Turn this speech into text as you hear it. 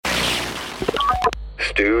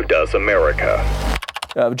Stu Does America.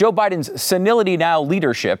 Joe Biden's Senility Now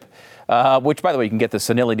leadership, which, by the way, you can get the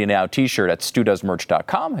Senility Now t-shirt at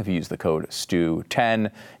StuDoesMerch.com. If you use the code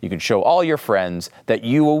STU10, you can show all your friends that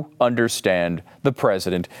you understand the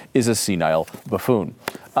president is a senile buffoon.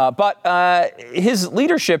 But his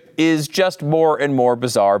leadership is just more and more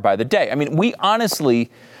bizarre by the day. I mean, we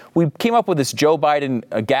came up with this Joe Biden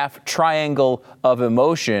gaffe triangle of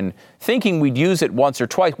emotion, thinking we'd use it once or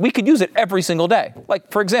twice. We could use it every single day.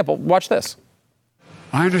 Like, for example, watch this.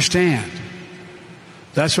 I understand.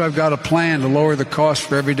 That's why I've got a plan to lower the cost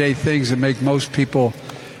for everyday things that make most people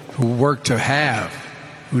who work to have,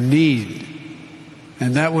 who need.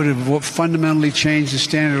 And that would have fundamentally changed the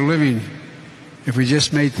standard of living if we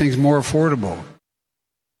just made things more affordable.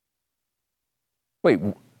 Wait,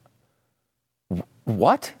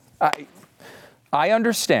 what? I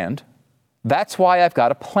understand. That's why I've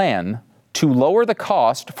got a plan to lower the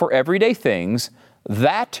cost for everyday things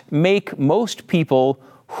that make most people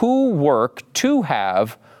who work to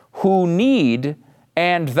have, who need,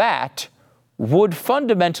 and that would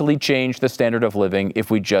fundamentally change the standard of living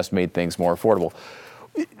if we just made things more affordable.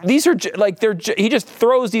 These are he just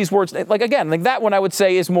throws these words like that one I would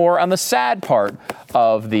say is more on the sad part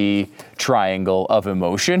of the triangle of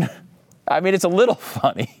emotion. I mean, it's a little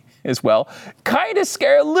funny as well, kind of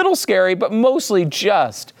scary, a little scary, but mostly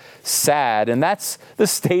just sad. And that's the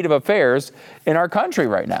state of affairs in our country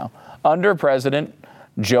right now. Under President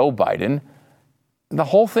Joe Biden, the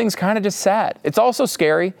whole thing's kind of just sad. It's also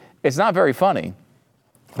scary. It's not very funny.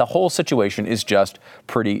 The whole situation is just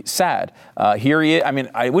pretty sad. Here he is. I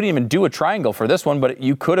mean, I wouldn't even do a triangle for this one, but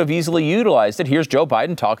you could have easily utilized it. Here's Joe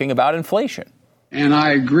Biden talking about inflation. And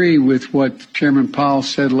I agree with what Chairman Powell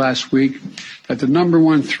said last week, that the number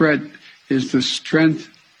one threat is the strength,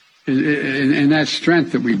 and that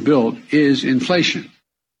strength that we built is inflation.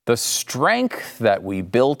 The strength that we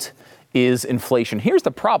built is inflation. Here's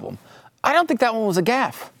the problem. I don't think that one was a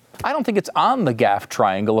gaffe. I don't think it's on the gaffe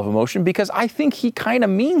triangle of emotion because I think he kind of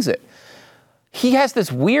means it. He has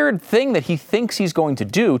this weird thing that he thinks he's going to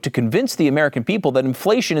do to convince the American people that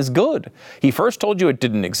inflation is good. He first told you it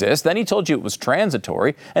didn't exist, then he told you it was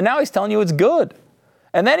transitory, and now he's telling you it's good.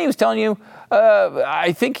 And then he was telling you,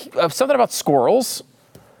 I think, something about squirrels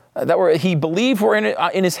that he believed were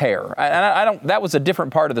in his hair. And I don't. That was a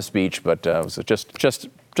different part of the speech, but it was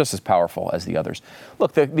just as powerful as the others.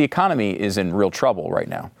 Look, the economy is in real trouble right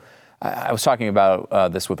now. I was talking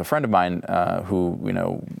about this with a friend of mine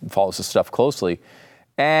who, follows this stuff closely.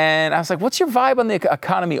 And I was like, what's your vibe on the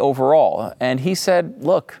economy overall? And he said,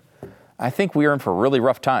 look, I think we are in for really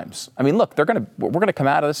rough times. I mean, look, we're going to come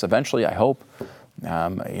out of this eventually, I hope.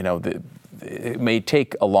 It may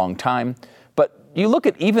take a long time. But you look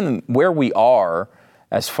at even where we are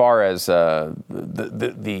as far as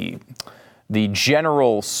the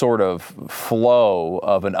general sort of flow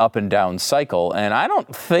of an up and down cycle. And I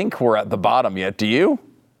don't think we're at the bottom yet. Do you?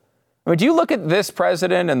 I mean, do you look at this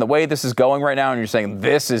president and the way this is going right now and you're saying,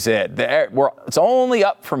 this is it? It's only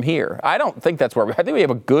up from here. I don't think that's I think we have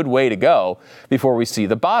a good way to go before we see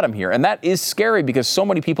the bottom here. And that is scary because so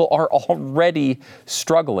many people are already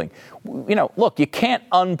struggling. Look, you can't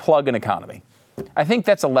unplug an economy. I think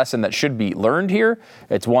that's a lesson that should be learned here.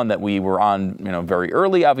 It's one that we were on, very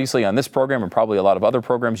early, obviously, on this program and probably a lot of other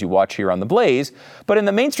programs you watch here on The Blaze. But in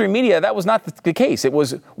the mainstream media, that was not the case. It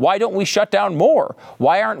was, why don't we shut down more?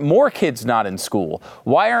 Why aren't more kids not in school?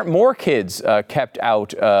 Why aren't more kids kept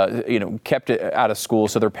out of school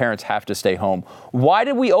so their parents have to stay home? Why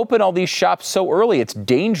did we open all these shops so early? It's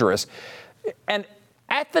dangerous. And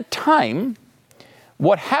at the time,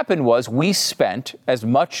 what happened was we spent as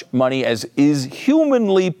much money as is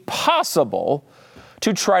humanly possible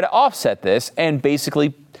to try to offset this and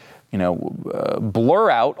basically, blur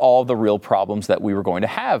out all the real problems that we were going to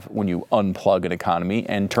have when you unplug an economy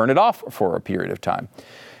and turn it off for a period of time.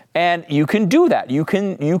 And you can do that. You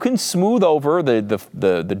can smooth over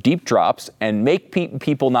the deep drops and make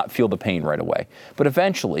people not feel the pain right away. But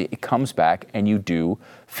eventually it comes back and you do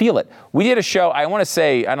feel it. We did a show, I want to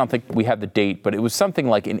say, I don't think we have the date, but it was something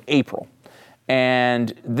like in April.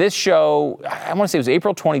 And this show, I want to say it was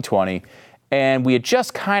April 2020. And we had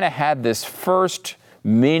just kind of had this first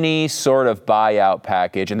mini sort of buyout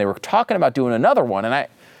package. And they were talking about doing another one. And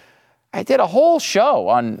I did a whole show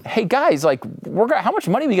on, hey guys, like, how much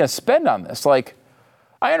money are we going to spend on this? Like,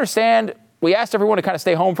 I understand we asked everyone to kind of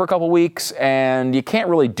stay home for a couple weeks, and you can't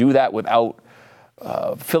really do that without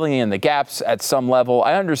filling in the gaps at some level.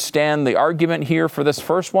 I understand the argument here for this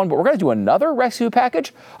first one, but we're going to do another rescue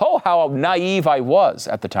package? Oh, how naive I was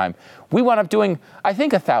at the time. We wound up doing, I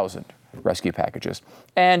think, 1,000. rescue packages.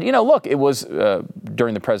 And, look, it was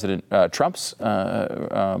during the President Trump's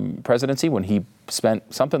presidency when he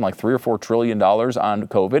spent something like $3 or $4 trillion on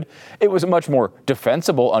COVID. It was a much more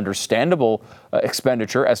defensible, understandable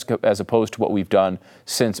expenditure as opposed to what we've done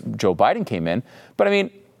since Joe Biden came in. But,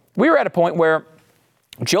 we were at a point where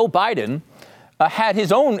Joe Biden had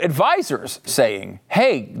his own advisors saying,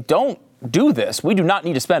 hey, don't do this. We do not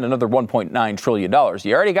need to spend another $1.9 trillion.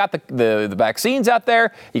 You already got the vaccines out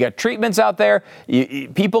there. You got treatments out there.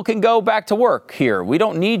 People can go back to work here. We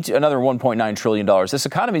don't need another $1.9 trillion. This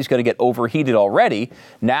economy is going to get overheated already.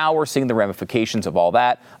 Now we're seeing the ramifications of all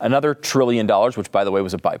that. Another $1 trillion, which, by the way,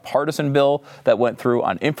 was a bipartisan bill that went through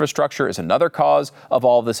on infrastructure, is another cause of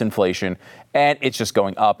all of this inflation. And it's just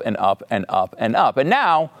going up and up and up and up. And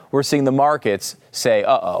now we're seeing the markets say,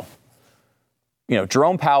 uh-oh.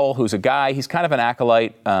 Jerome Powell, who's a guy, he's kind of an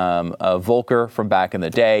acolyte, a Volcker from back in the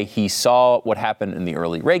day. He saw what happened in the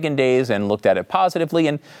early Reagan days and looked at it positively.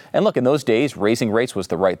 And look, in those days, raising rates was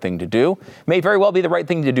the right thing to do. May very well be the right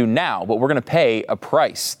thing to do now, but we're going to pay a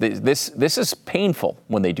price. This is painful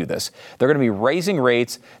when they do this. They're going to be raising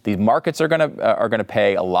rates. The markets are going to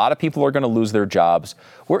pay. A lot of people are going to lose their jobs.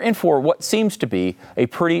 We're in for what seems to be a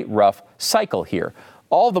pretty rough cycle here.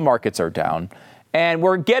 All the markets are down. And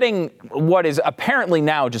we're getting what is apparently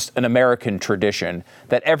now just an American tradition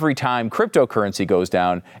that every time cryptocurrency goes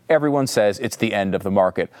down, everyone says it's the end of the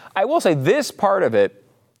market. I will say this part of it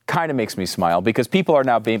kind of makes me smile because people are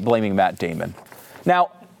now blaming Matt Damon.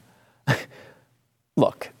 Now,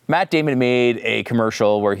 look, Matt Damon made a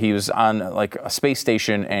commercial where he was on like a space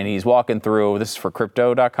station and he's walking through, this is for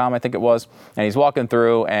crypto.com, I think it was, and he's walking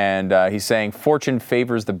through and he's saying fortune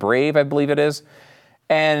favors the brave, I believe it is.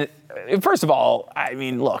 And first of all,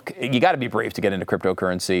 look, you got to be brave to get into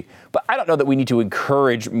cryptocurrency, but I don't know that we need to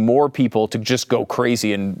encourage more people to just go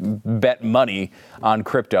crazy and bet money on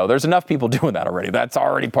crypto. There's enough people doing that already. That's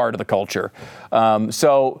already part of the culture.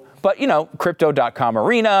 But crypto.com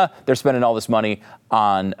arena, they're spending all this money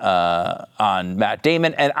on Matt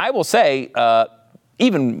Damon. And I will say,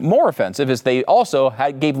 even more offensive is they also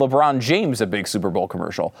gave LeBron James a big Super Bowl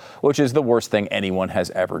commercial, which is the worst thing anyone has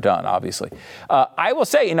ever done, obviously. I will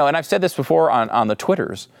say, and I've said this before on the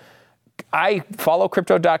Twitters, I follow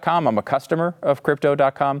Crypto.com. I'm a customer of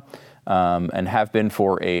Crypto.com and have been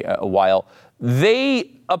for a while.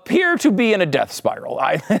 They appear to be in a death spiral.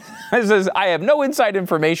 I have no inside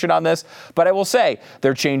information on this, but I will say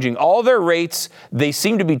they're changing all their rates. They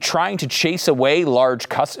seem to be trying to chase away large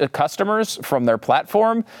customers from their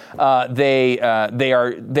platform.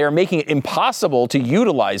 They're making it impossible to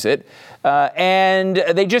utilize it, and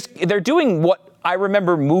they're doing what I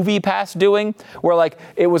remember MoviePass doing, where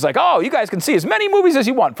it was oh, you guys can see as many movies as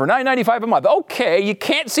you want for $9.95 a month. Okay, you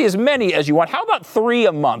can't see as many as you want. How about 3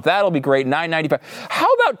 a month? That'll be great, $9.95.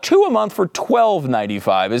 How about 2 a month for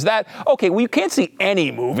 $12.95? Is that okay? Well, you can't see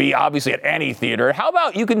any movie, obviously, at any theater. How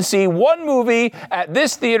about you can see one movie at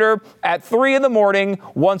this theater at 3 in the morning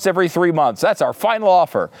once every 3 months? That's our final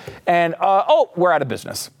offer. And we're out of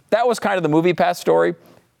business. That was kind of the MoviePass story.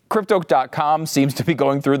 Crypto.com seems to be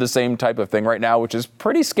going through the same type of thing right now, which is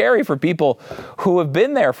pretty scary for people who have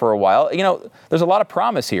been there for a while. There's a lot of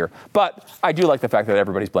promise here, but I do like the fact that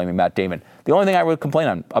everybody's blaming Matt Damon. The only thing I would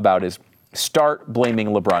complain about is start blaming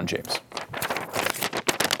LeBron James,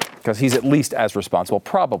 because he's at least as responsible,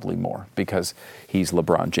 probably more, because he's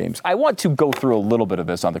LeBron James. I want to go through a little bit of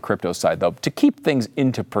this on the crypto side, though, to keep things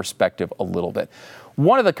into perspective a little bit.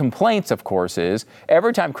 One of the complaints, of course, is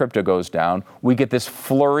every time crypto goes down, we get this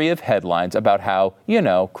flurry of headlines about how,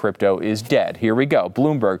 crypto is dead. Here we go.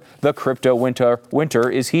 Bloomberg, the crypto winter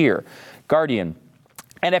is here. Guardian,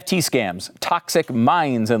 NFT scams, toxic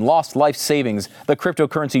mines, and lost life savings. The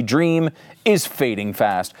cryptocurrency dream is fading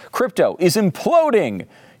fast. Crypto is imploding.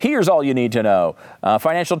 Here's all you need to know.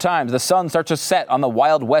 Financial Times, the sun starts to set on the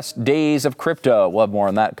Wild West days of crypto. We'll have more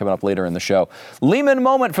on that coming up later in the show. Lehman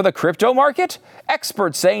moment for the crypto market?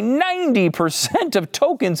 Experts say 90% of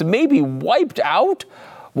tokens may be wiped out.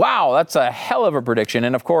 Wow, that's a hell of a prediction.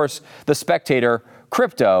 And of course, the Spectator,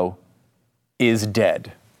 crypto is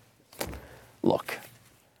dead. Look,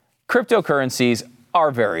 cryptocurrencies are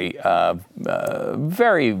very up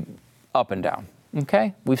and down.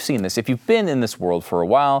 Okay, we've seen this. If you've been in this world for a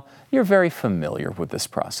while, you're very familiar with this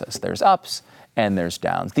process. There's ups and there's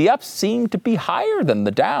downs. The ups seem to be higher than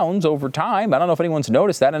the downs over time. I don't know if anyone's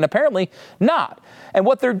noticed that, and apparently not. And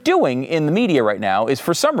what they're doing in the media right now is,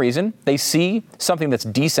 for some reason, they see something that's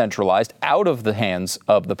decentralized, out of the hands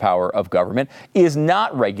of the power of government, is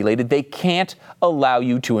not regulated. They can't allow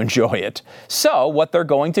you to enjoy it. So what they're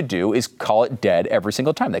going to do is call it dead every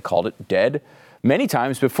single time. They called it dead many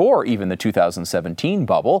times before even the 2017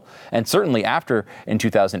 bubble, and certainly after in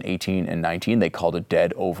 2018 and 19, they called it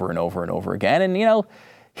dead over and over and over again. And,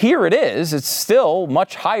 here it is. It's still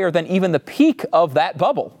much higher than even the peak of that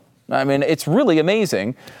bubble. I mean, it's really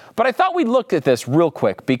amazing. But I thought we'd look at this real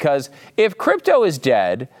quick, because if crypto is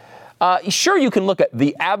dead, sure, you can look at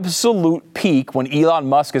the absolute peak when Elon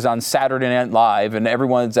Musk is on Saturday Night Live and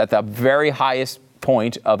everyone's at the very highest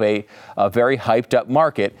point of a very hyped up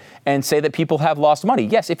market and say that people have lost money.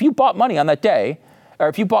 Yes, if you bought money on that day, or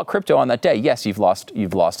if you bought crypto on that day, yes, you've lost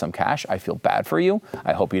some cash. I feel bad for you.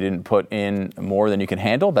 I hope you didn't put in more than you can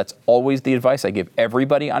handle. That's always the advice I give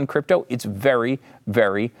everybody on crypto. It's very,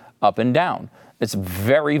 very up and down. It's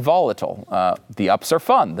very volatile. The ups are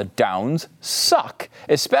fun. The downs suck,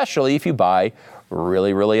 especially if you buy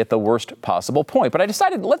really, really at the worst possible point. But I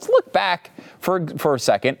decided, let's look back for a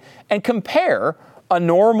second and compare a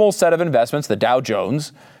normal set of investments, the Dow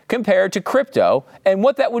Jones, compared to crypto, and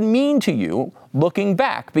what that would mean to you looking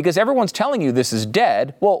back. Because everyone's telling you this is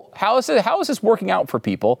dead. Well, how is this working out for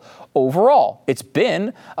people overall? It's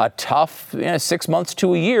been a tough 6 months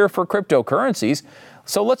to a year for cryptocurrencies.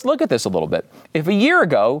 So let's look at this a little bit. If a year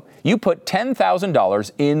ago you put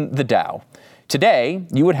 $10,000 in the Dow, today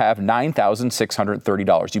you would have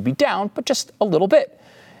 $9,630. You'd be down, but just a little bit.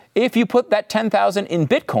 If you put that $10,000 in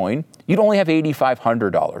Bitcoin, you'd only have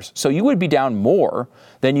 $8,500. So you would be down more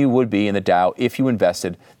than you would be in the Dow if you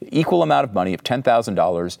invested the equal amount of money of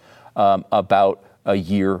 $10,000 about a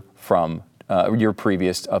year from a year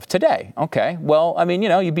previous of today. Okay, well, I mean,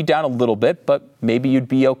 you'd be down a little bit, but maybe you'd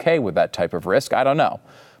be okay with that type of risk. I don't know.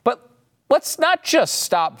 But let's not just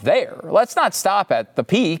stop there. Let's not stop at the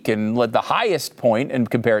peak and let the highest point and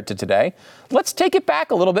compare it to today. Let's take it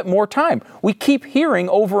back a little bit more time. We keep hearing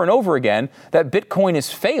over and over again that Bitcoin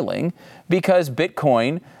is failing because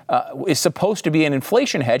Bitcoin is supposed to be an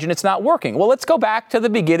inflation hedge and it's not working. Well, let's go back to the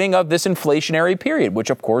beginning of this inflationary period, which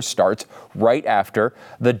of course starts right after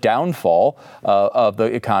the downfall of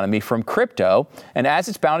the economy from crypto. And as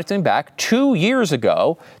it's bouncing back 2 years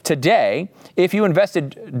ago today, if you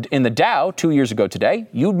invested in the Dow 2 years ago today,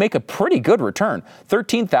 you'd make a pretty good return,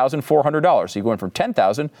 $13,400. So you're going from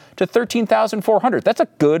 $10,000 to $13,400. That's a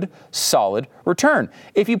good, solid return.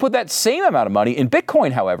 If you put that same amount of money in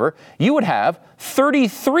Bitcoin, however, you would have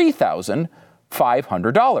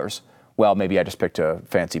 $33,500. Well, maybe I just picked a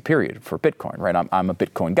fancy period for Bitcoin, right? I'm a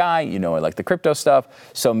Bitcoin guy. I like the crypto stuff.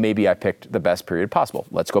 So maybe I picked the best period possible.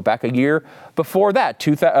 Let's go back a year before that,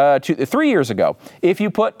 3 years ago. If you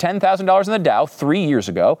put $10,000 in the Dow 3 years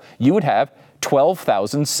ago, you would have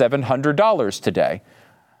 $12,700 today.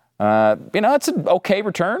 That's an okay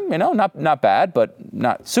return, not bad, but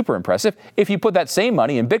not super impressive. If you put that same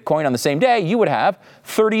money in Bitcoin on the same day, you would have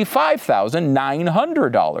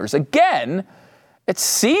 $35,900. Again, it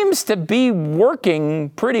seems to be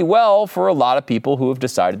working pretty well for a lot of people who have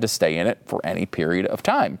decided to stay in it for any period of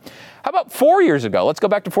time. How about 4 years ago? Let's go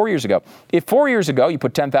back to 4 years ago. If 4 years ago you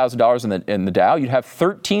put $10,000 in the Dow, you'd have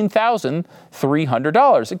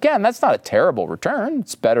 $13,300. Again, that's not a terrible return.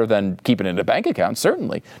 It's better than keeping it in a bank account,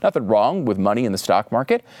 certainly. Nothing wrong with money in the stock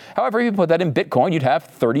market. However, if you put that in Bitcoin, you'd have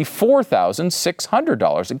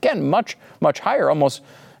 $34,600. Again, much, much higher, almost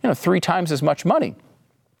 3 times as much money.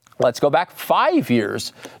 Let's go back 5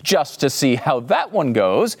 years just to see how that one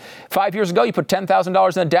goes. 5 years ago, you put $10,000 in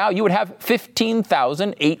the Dow, you would have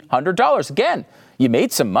 $15,800. Again, you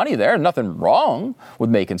made some money there. Nothing wrong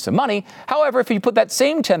with making some money. However, if you put that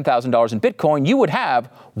same $10,000 in Bitcoin, you would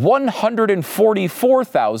have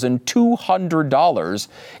 $144,200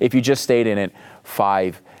 if you just stayed in it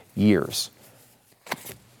 5 years.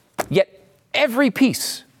 Yet every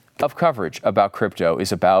piece of coverage about crypto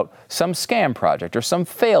is about some scam project or some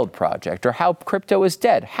failed project or how crypto is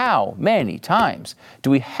dead. How many times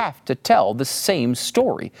do we have to tell the same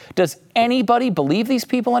story? Does anybody believe these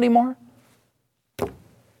people anymore?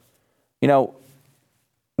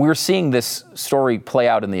 We're seeing this story play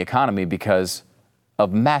out in the economy because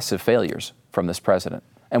of massive failures from this president.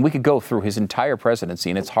 And we could go through his entire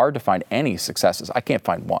presidency, and it's hard to find any successes. I can't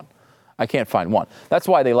find one. That's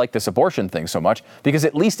why they like this abortion thing so much, because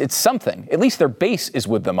at least it's something. At least their base is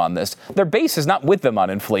with them on this. Their base is not with them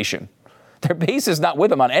on inflation. Their base is not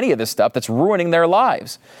with them on any of this stuff that's ruining their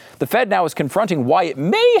lives. The Fed now is confronting why it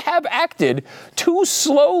may have acted too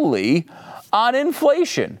slowly on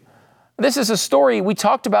inflation. This is a story we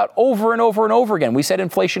talked about over and over and over again. We said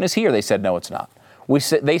inflation is here. They said, no, it's not.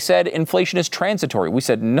 They said inflation is transitory. We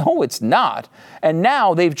said, no, it's not. And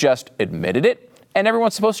now they've just admitted it. And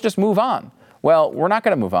everyone's supposed to just move on. Well, we're not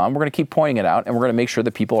going to move on. We're going to keep pointing it out, and we're going to make sure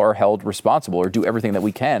that people are held responsible or do everything that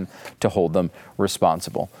we can to hold them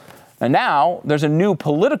responsible. And now there's a new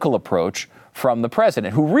political approach from the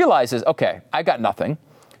president who realizes, okay, I got nothing.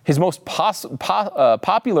 His most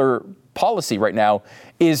popular policy right now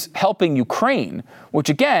is helping Ukraine, which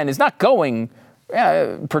again is not going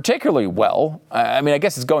particularly well. I mean, I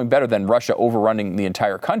guess it's going better than Russia overrunning the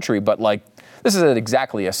entire country, but like, this isn't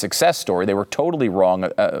exactly a success story. They were totally wrong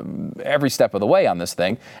every step of the way on this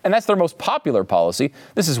thing. And that's their most popular policy.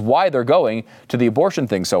 This is why they're going to the abortion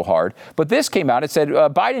thing so hard. But this came out, it said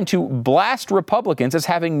Biden to blast Republicans as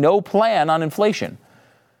having no plan on inflation.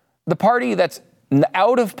 The party that's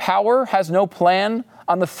out of power has no plan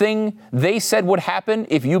on the thing they said would happen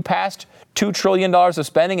if you passed $2 trillion of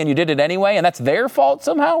spending and you did it anyway, and that's their fault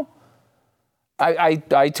somehow? I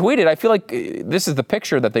tweeted, I feel like this is the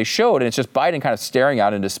picture that they showed, and it's just Biden kind of staring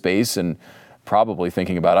out into space and probably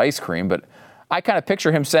thinking about ice cream. But I kind of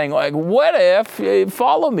picture him saying, like, what if,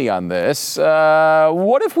 follow me on this,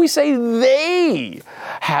 what if we say they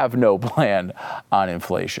have no plan on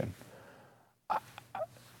inflation?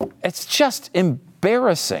 It's just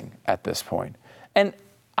embarrassing at this point. And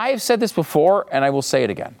I have said this before, and I will say it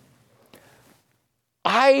again.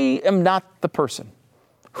 I am not the person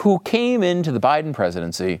who came into the Biden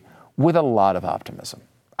presidency with a lot of optimism.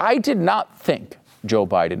 I did not think Joe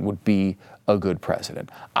Biden would be a good president.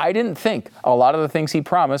 I didn't think a lot of the things he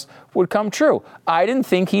promised would come true. I didn't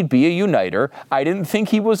think he'd be a uniter. I didn't think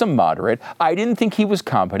he was a moderate. I didn't think he was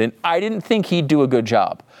competent. I didn't think he'd do a good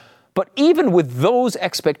job. But even with those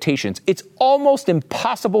expectations, it's almost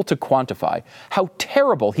impossible to quantify how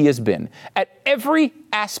terrible he has been at every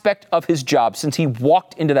aspect of his job since he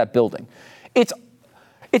walked into that building.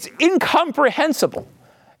 It's incomprehensible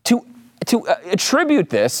to attribute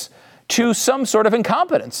this to some sort of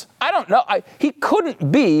incompetence. I don't know. He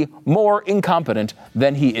couldn't be more incompetent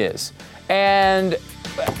than he is. And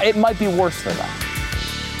it might be worse than that.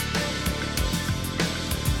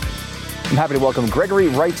 I'm happy to welcome Gregory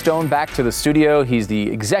Wrightstone back to the studio. He's the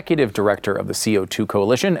executive director of the CO2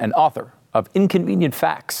 Coalition and author of Inconvenient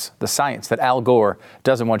Facts, the science that Al Gore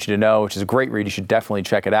doesn't want you to know, which is a great read. You should definitely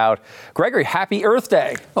check it out. Gregory, happy Earth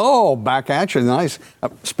Day. Oh, back at you. Nice.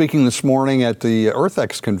 Speaking this morning at the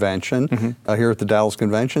EarthX convention here at the Dallas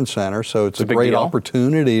Convention Center. So it's a great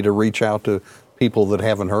opportunity to reach out to people that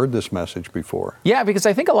haven't heard this message before. Yeah, because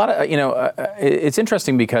I think a lot of, it's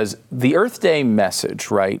interesting because the Earth Day message,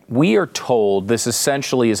 right, we are told this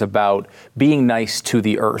essentially is about being nice to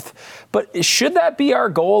the Earth. But should that be our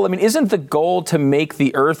goal? I mean, isn't the goal to make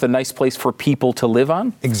the Earth a nice place for people to live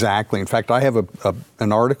on? Exactly. In fact, I have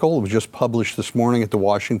an article that was just published this morning at the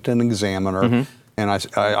Washington Examiner. And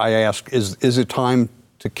I asked, is it time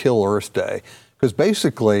to kill Earth Day? Because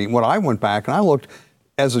basically, when I went back and I looked,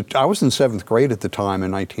 I was in 7th grade at the time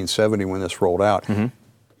in 1970 when this rolled out.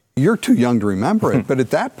 You're too young to remember it, but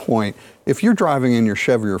at that point, if you're driving in your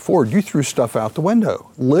Chevy or Ford, you threw stuff out the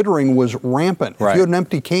window. Littering was rampant. If you had an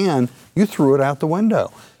empty can, you threw it out the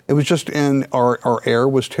window. It was just, and our air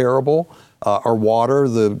was terrible. Our water,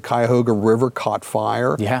 the Cuyahoga River caught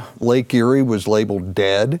fire. Lake Erie was labeled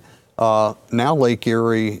dead. Now Lake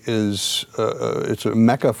Erie is it's a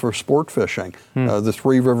mecca for sport fishing. The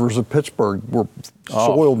three rivers of Pittsburgh were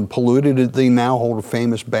soiled and polluted. They now hold a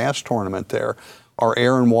famous bass tournament there. Our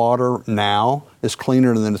air and water now is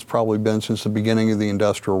cleaner than it's probably been since the beginning of the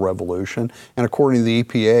Industrial Revolution. And according to the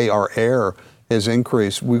EPA, our air has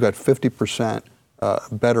increased. We've got 50%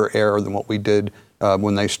 better air than what we did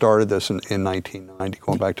when they started this in 1990,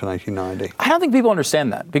 going back to 1990. I don't think people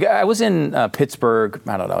understand that. Because I was in Pittsburgh,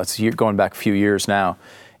 I don't know, it's going back a few years now,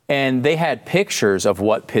 and they had pictures of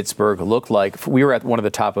what Pittsburgh looked like. We were at one of the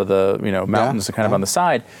top of the mountains, kind of on the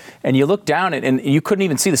side, and you look down and you couldn't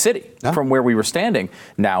even see the city from where we were standing.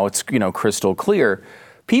 Now it's crystal clear.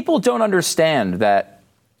 People don't understand that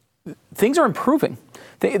things are improving.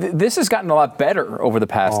 This has gotten a lot better over the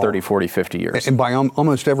past 30, 40, 50 years. And by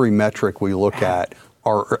almost every metric we look at,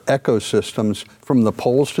 our ecosystems from the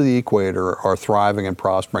poles to the equator are thriving and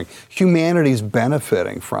prospering. Humanity's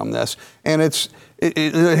benefiting from this. And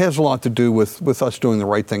it has a lot to do with us doing the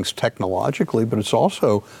right things technologically, but it's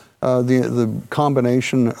also the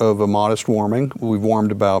combination of a modest warming. We've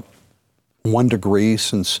warmed about 1 degree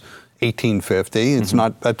since 1850. It's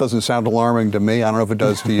not, that doesn't sound alarming to me. I don't know if it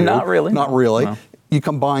does to you. Not really. Not really. No. You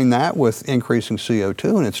combine that with increasing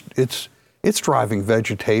CO2, and it's driving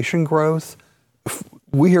vegetation growth.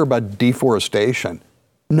 We hear about deforestation.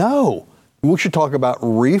 No, we should talk about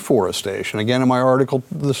reforestation. Again, in my article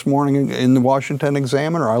this morning in the Washington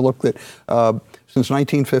Examiner, I looked at since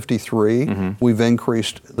 1953, we've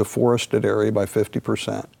increased the forested area by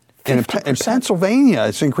 50%. And in Pennsylvania,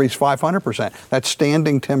 it's increased 500%. That's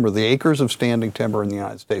standing timber, the acres of standing timber in the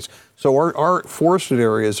United States. So our forested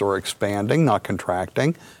areas are expanding, not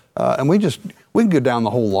contracting. And we can go down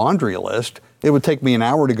the whole laundry list. It would take me an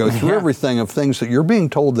hour to go through everything of things that you're being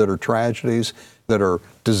told that are tragedies, that are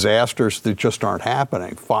disasters that just aren't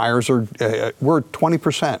happening. Fires we're at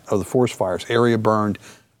 20% of the forest fires, area burned,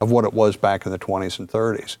 of what it was back in the 20s and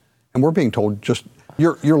 30s. And we're being told just,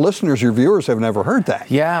 your listeners, your viewers have never heard that.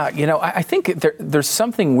 Yeah, I think there's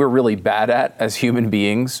something we're really bad at as human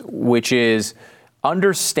beings, which is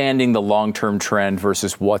understanding the long-term trend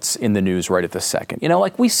versus what's in the news right at the second.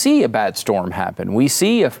 Like we see a bad storm happen. We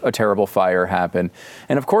see a terrible fire happen.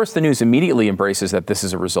 And of course, the news immediately embraces that this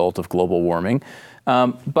is a result of global warming.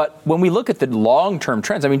 But when we look at the long-term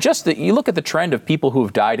trends, you look at the trend of people who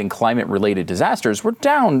have died in climate-related disasters, we're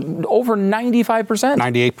down over 95%.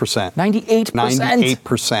 98%. 98%.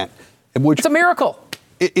 98%. It's a miracle.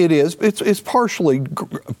 It is. It's partially,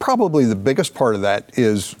 probably the biggest part of that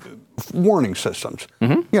is warning systems.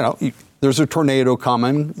 Mm-hmm. There's a tornado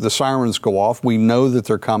coming, the sirens go off, we know that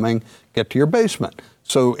they're coming, get to your basement.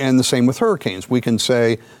 So, and the same with hurricanes. We can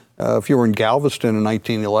say, if you were in Galveston in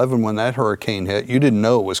 1911 when that hurricane hit, you didn't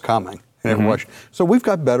know it was coming. And so we've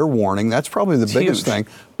got better warning. That's probably the biggest thing.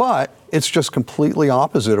 But it's just completely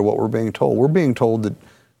opposite of what we're being told. We're being told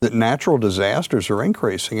that natural disasters are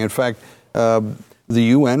increasing. In fact, the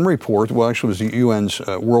UN report, well, actually it was the UN's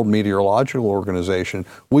World Meteorological Organization,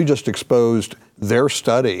 we just exposed their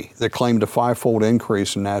study that claimed a 5-fold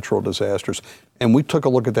increase in natural disasters. And we took a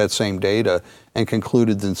look at that same data and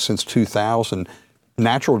concluded that since 2000,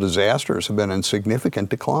 natural disasters have been in significant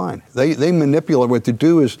decline. They manipulate, what they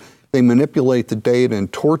do is they manipulate the data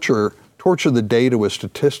and torture the data with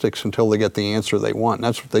statistics until they get the answer they want. And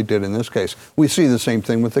that's what they did in this case. We see the same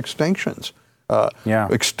thing with extinctions.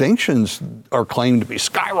 Extinctions are claimed to be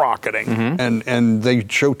skyrocketing, and they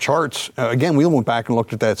show charts. Again, we went back and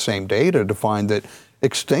looked at that same data to find that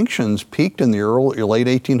extinctions peaked in the late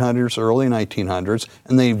 1800s, early 1900s,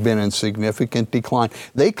 and they've been in significant decline.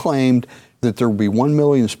 They claimed that there would be 1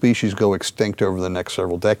 million species go extinct over the next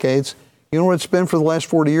several decades. You know what it's been for the last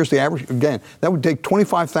 40 years? The average, again, that would take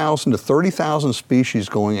 25,000 to 30,000 species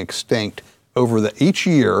going extinct over each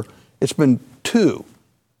year. It's been 2.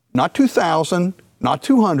 Not 2,000, not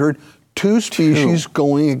 200, 2 species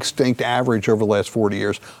going extinct average over the last 40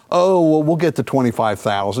 years. Oh, well, we'll get to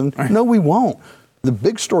 25,000. No, we won't. The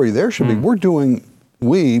big story there should be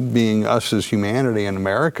we, being us as humanity in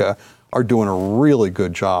America, are doing a really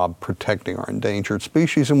good job protecting our endangered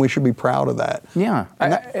species, and we should be proud of that. Yeah.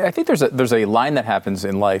 I think there's a line that happens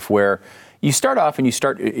in life where you start off and you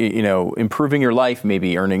start, improving your life,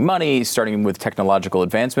 maybe earning money, starting with technological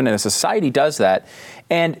advancement, and a society does that.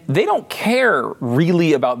 And they don't care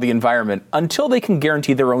really about the environment until they can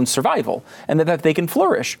guarantee their own survival and that they can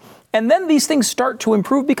flourish. And then these things start to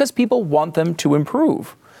improve because people want them to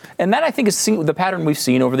improve. And that, I think, is the pattern we've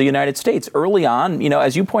seen over the United States. Early on,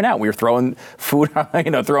 as you point out, we were throwing food,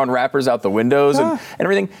 throwing wrappers out the windows and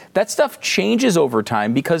everything. That stuff changes over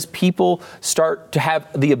time because people start to have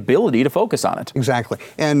the ability to focus on it. Exactly.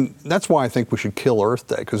 And that's why I think we should kill Earth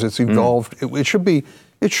Day, because it's evolved. It should be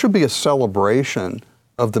a celebration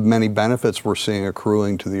of the many benefits we're seeing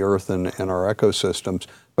accruing to the Earth and our ecosystems.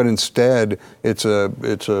 But instead, it's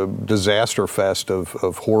a disaster fest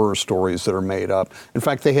of horror stories that are made up. In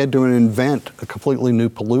fact, they had to invent a completely new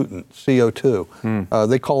pollutant, CO2.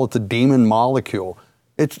 They call it the demon molecule.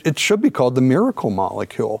 It should be called the miracle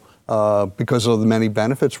molecule because of the many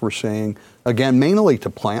benefits we're seeing, again, mainly to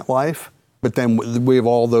plant life, but then we have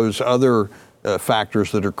all those other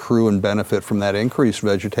factors that accrue and benefit from that increased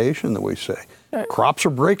vegetation that we see. Crops are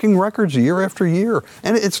breaking records year after year.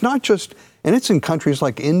 And it's not just, and it's in countries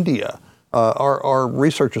like India. Our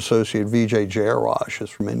research associate, Vijay Jayaraj, is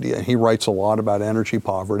from India, and he writes a lot about energy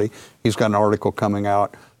poverty. He's got an article coming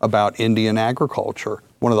out about Indian agriculture,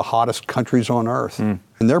 one of the hottest countries on earth. And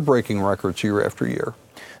they're breaking records year after year.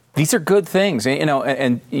 These are good things,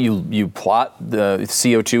 and you plot the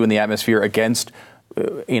CO2 in the atmosphere against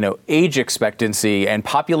age expectancy and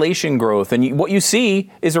population growth, and what you see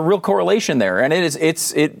is a real correlation there,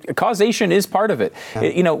 and causation is part of it.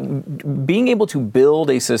 Yeah. Being able to build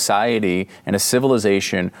a society and a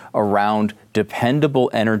civilization around dependable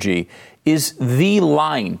energy is the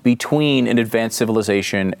line between an advanced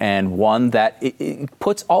civilization and one that it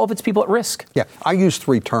puts all of its people at risk. Yeah, I use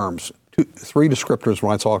 3 terms, 3 descriptors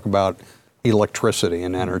when I talk about electricity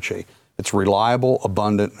and energy. It's reliable,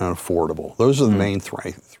 abundant, and affordable. Those are the main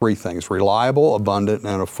three things: reliable, abundant,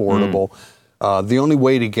 and affordable. The only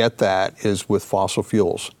way to get that is with fossil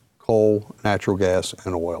fuels: coal, natural gas,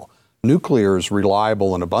 and oil. nuclear is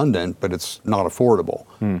reliable and abundant, but it's not affordable,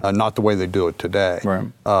 not the way they do it today.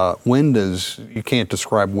 Right. Wind is, you can't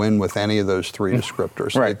describe wind with any of those three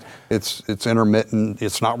descriptors. Right. It's intermittent,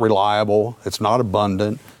 it's not reliable, it's not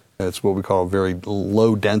abundant. It's what we call a very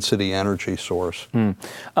low density energy source.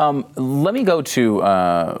 Let me go to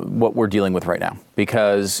what we're dealing with right now,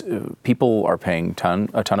 because people are paying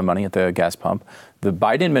a ton of money at the gas pump. The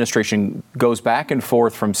Biden administration goes back and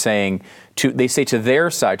forth from saying, they say to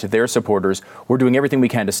their side, to their supporters, we're doing everything we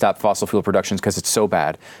can to stop fossil fuel production because it's so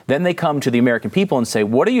bad. Then they come to the American people and say,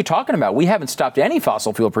 what are you talking about? We haven't stopped any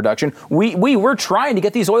fossil fuel production. We're trying to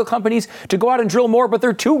get these oil companies to go out and drill more, but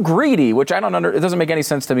they're too greedy, which it doesn't make any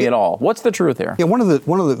sense to me at all. What's the truth here? Yeah,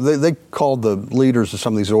 they called the leaders of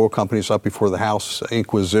some of these oil companies up before the House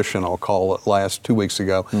Inquisition, I'll call it, 2 weeks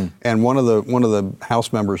ago. And one of the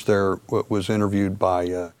House members there was interviewed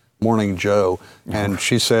by Morning Joe, and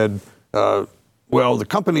she said, well,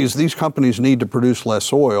 these companies need to produce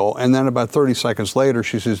less oil. And then about 30 seconds later,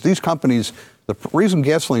 she says, these companies, the reason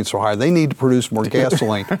gasoline's so high, they need to produce more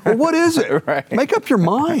gasoline. Well, what is it? Right. Make up your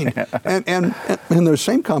mind. And those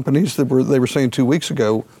same companies they were saying 2 weeks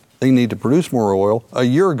ago, they need to produce more oil. A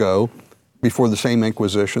year ago, before the same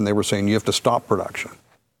Inquisition, they were saying you have to stop production.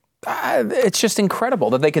 It's just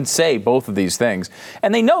incredible that they can say both of these things.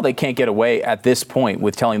 And they know they can't get away at this point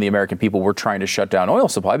with telling the American people we're trying to shut down oil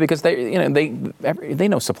supply, because they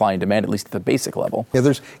know supply and demand, at least at the basic level. Yeah,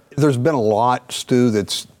 there's been a lot, Stu,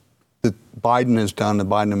 that Biden has done, the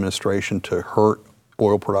Biden administration, to hurt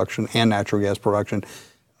oil production and natural gas production.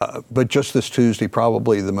 But just this Tuesday,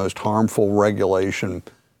 probably the most harmful regulation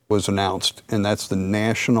was announced, and that's the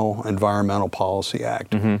National Environmental Policy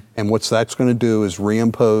Act. And what that's going to do is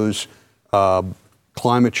reimpose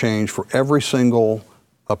climate change for every single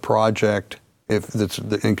project if that's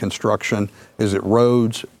in construction. Is it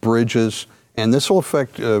roads, bridges? And this will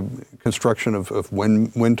affect construction of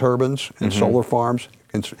wind turbines and solar farms.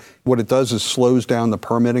 What it does is slows down the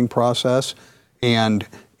permitting process. And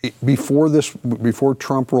before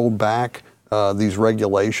Trump rolled back these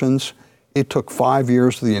regulations, it took 5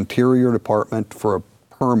 years for the Interior Department for a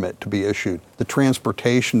permit to be issued. The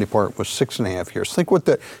Transportation Department was 6.5 years. Think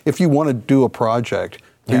if you want to do a project,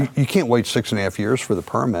 you can't wait 6.5 years for the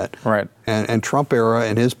permit. Right. And Trump era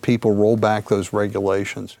and his people rolled back those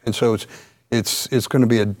regulations. And so it's going to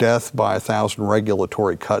be a death by 1,000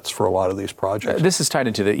 regulatory cuts for a lot of these projects. This is tied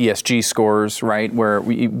into the ESG scores, right,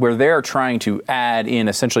 where they're trying to add in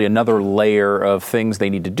essentially another layer of things they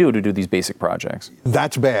need to do these basic projects.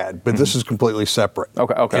 That's bad, but this is completely separate.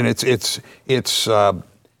 Okay. And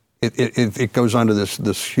it goes under the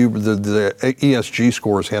ESG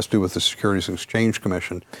scores has to do with the Securities and Exchange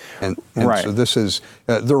Commission, and right. So this is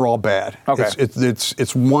they're all bad. Okay.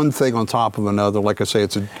 It's one thing on top of another. Like I say,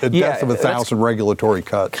 it's a death of 1,000 regulatory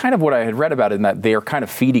cuts. Kind of what I had read about it, in that they're kind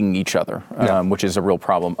of feeding each other, which is a real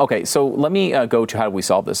problem. Okay, so let me go to how do we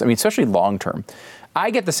solve this? I mean, especially long term.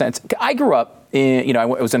 I get the sense, I grew up I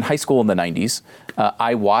was in high school in the 90s.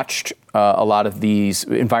 I watched a lot of these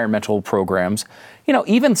environmental programs.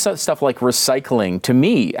 Even stuff like recycling, to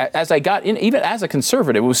me, as I got in, even as a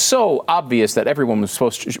conservative, it was so obvious that everyone was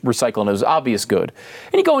supposed to recycle, and it was obvious good.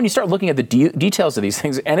 And you go and you start looking at the details of these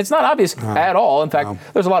things, and it's not obvious at all. In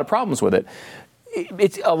fact, there's a lot of problems with it.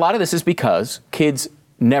 A lot of this is because kids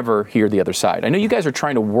never hear the other side. I know you guys are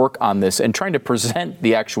trying to work on this and trying to present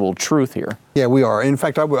the actual truth here. Yeah, we are. In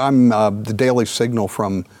fact, I'm the Daily Signal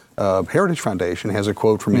from Heritage Foundation has a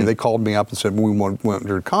quote from me. They called me up and said, we want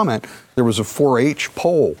to comment. There was a 4-H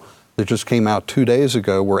poll that just came out 2 days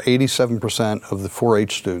ago where 87% of the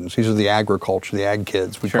 4-H students, these are the agriculture, the ag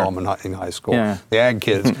kids, we call them in high school, the ag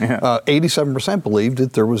kids, 87% believed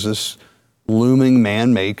that there was this looming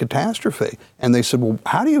man-made catastrophe. And they said, well,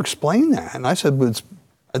 how do you explain that? And I said, well,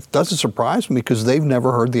 it doesn't surprise me because they've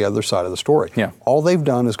never heard the other side of the story. All they've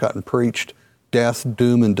done is gotten preached death,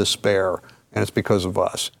 doom, and despair, and it's because of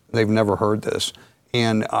us. They've never heard this.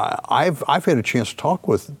 And I've had a chance to talk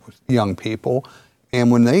with young people, and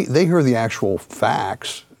when they hear the actual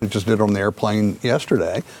facts, I just did it on the airplane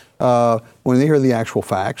yesterday, when they hear the actual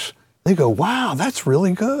facts, they go, wow, that's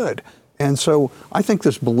really good. And so I think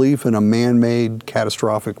this belief in a man-made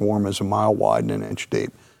catastrophic warming is a mile wide and an inch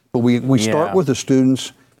deep. But we start with the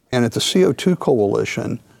students, and at the CO2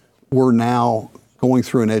 Coalition, we're now going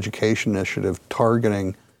through an education initiative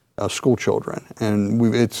targeting school children. And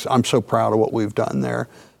I'm so proud of what we've done there.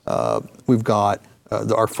 We've got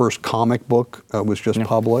our first comic book was just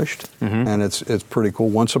published, and it's pretty cool.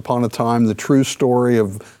 Once Upon a Time, the true story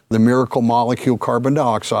of the miracle molecule carbon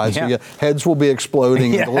dioxide. So heads will be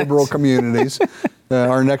exploding in the liberal communities.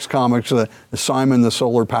 Our next comic's Simon the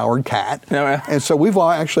Solar Powered Cat. Oh, yeah. And so we've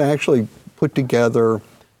all actually put together,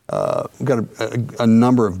 we've got a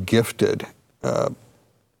number of gifted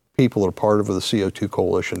people that are part of the CO2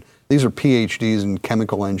 Coalition. These are PhDs in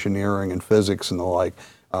chemical engineering and physics and the like.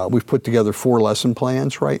 We've put together 4 lesson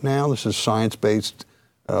plans right now. This is science-based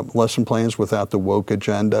lesson plans without the woke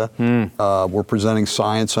agenda. We're presenting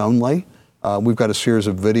science only. We've got a series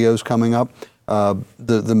of videos coming up. The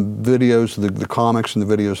videos, the comics and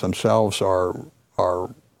the videos themselves are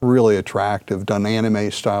really attractive, done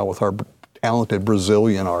anime style with our talented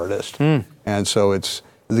Brazilian artist. And so it's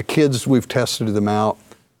the kids, we've tested them out,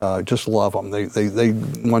 just love them. They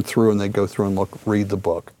went through and they go through and read the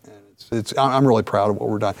book. And I'm really proud of what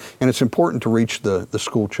we're doing. And it's important to reach the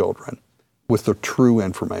school children with the true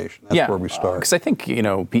information. That's where we start. Because I think,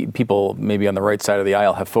 people maybe on the right side of the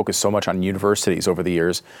aisle have focused so much on universities over the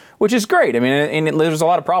years, which is great. I mean, and there's a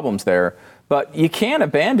lot of problems there, but you can't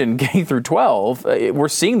abandon K through 12. We're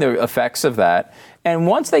seeing the effects of that. And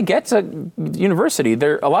once they get to university,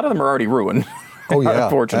 a lot of them are already ruined. Oh, yeah.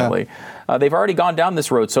 Unfortunately. They've already gone down this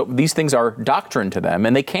road, so these things are doctrine to them,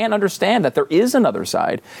 and they can't understand that there is another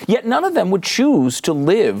side. Yet none of them would choose to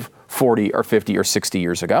live 40 or 50 or 60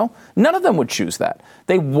 years ago. None of them would choose that.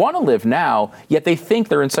 They want to live now, yet they think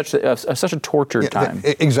they're in such a tortured time.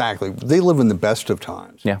 Exactly. They live in the best of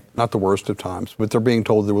times, not the worst of times, but they're being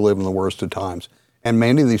told they will live in the worst of times. And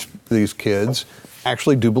many of these kids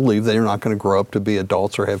actually do believe they're not going to grow up to be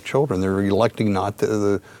adults or have children. They're electing not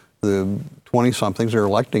to, the 20-somethings are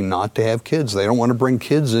electing not to have kids. They don't want to bring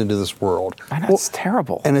kids into this world. And that's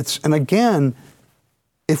terrible. And again,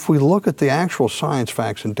 if we look at the actual science,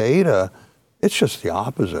 facts, and data, it's just the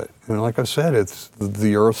opposite. Like I said, it's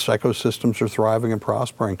the Earth's ecosystems are thriving and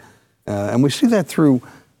prospering. And we see that through,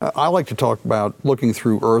 I like to talk about looking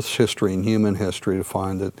through Earth's history and human history to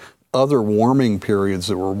find that other warming periods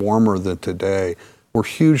that were warmer than today were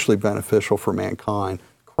hugely beneficial for mankind.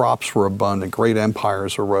 Crops were abundant, great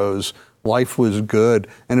empires arose, life was good,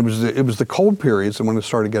 and it was the cold periods, and when it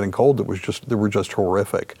started getting cold, they were just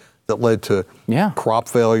horrific. That led to crop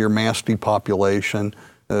failure, mass depopulation.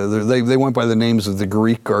 They went by the names of the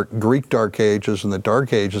Greek Dark Ages and the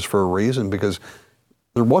Dark Ages for a reason, because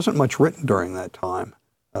there wasn't much written during that time.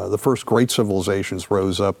 The first great civilizations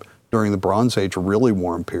rose up during the Bronze Age, a really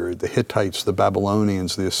warm period. The Hittites, the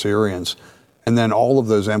Babylonians, the Assyrians. And then all of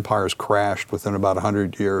those empires crashed within about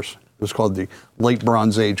 100 years. It was called the Late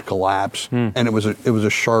Bronze Age collapse, and it was a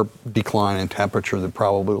sharp decline in temperature that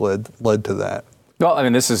probably led to that. Well, I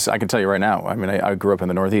mean, I can tell you right now, I mean, I grew up in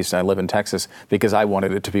the Northeast and I live in Texas because I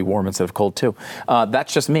wanted it to be warm instead of cold too.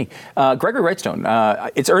 That's just me. Gregory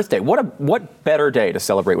Wrightstone, it's Earth Day. What better day to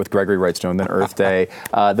celebrate with Gregory Wrightstone than Earth Day?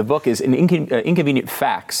 The book is Inconvenient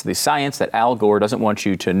Facts, the science that Al Gore doesn't want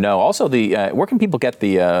you to know. Also, where can people get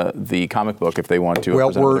the comic book if they want to?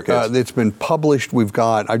 Well, it's been published.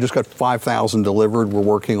 I just got 5,000 delivered. We're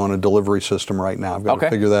working on a delivery system right now. I've got to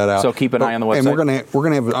figure that out. So keep an eye on the website.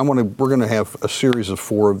 And we're going to have a series of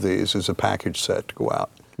 4 of these as a package set to go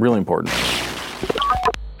out. Really important.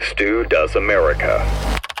 Stu Does America.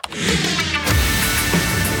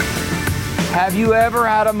 Have you ever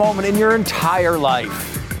had a moment in your entire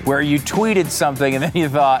life where you tweeted something and then you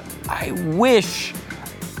thought, I wish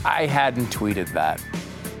I hadn't tweeted that?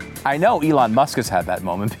 I know Elon Musk has had that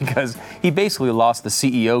moment because he basically lost the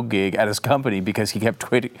CEO gig at his company because he kept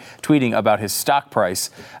tweeting about his stock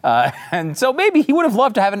price. And so maybe he would have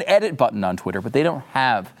loved to have an edit button on Twitter, but they don't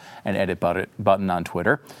have an edit button on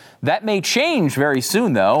Twitter. That may change very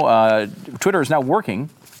soon, though. Twitter is now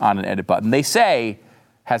working on an edit button. They say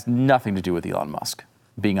has nothing to do with Elon Musk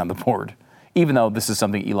being on the board. Even though this is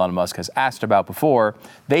something Elon Musk has asked about before,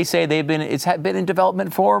 they say it's been in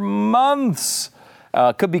development for months.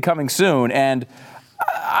 Could be coming soon, and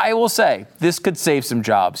I will say this could save some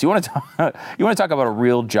jobs. You want to talk about a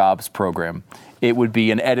real jobs program? It would be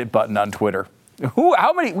an edit button on Twitter.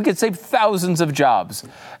 How many? We could save thousands of jobs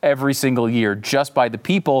every single year just by the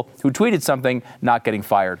people who tweeted something not getting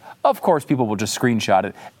fired. Of course, people will just screenshot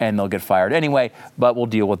it and they'll get fired anyway. But we'll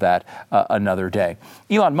deal with that another day.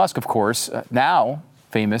 Elon Musk, of course, now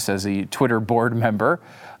famous as a Twitter board member.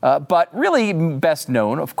 But really best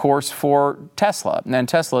known, of course, for Tesla. And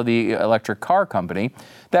Tesla, the electric car company,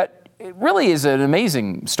 that it really is an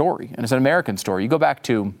amazing story. And it's an American story. You go back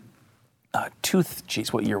to,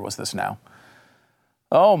 what year was this now?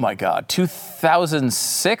 Oh, my God,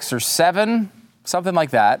 2006 or 7, something like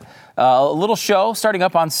that. A little show starting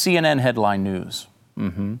up on CNN Headline News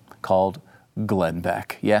called Glenn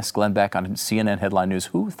Beck. Yes, Glenn Beck on CNN Headline News.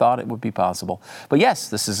 Who thought it would be possible? But yes,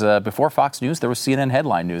 this is before Fox News. There was CNN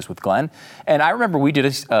Headline News with Glenn. And I remember we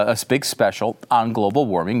did a big special on global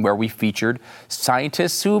warming where we featured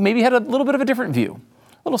scientists who maybe had a little bit of a different view,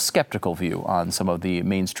 a little skeptical view on some of the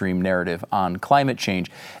mainstream narrative on climate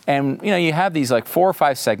change. And, you have these like 4 or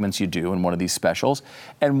 5 segments you do in one of these specials.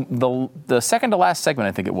 And the second to last segment,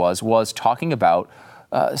 I think it was talking about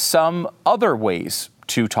some other ways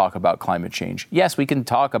to talk about climate change. Yes, we can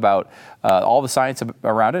talk about all the science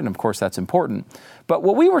around it, and of course that's important. But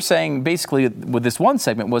what we were saying basically with this one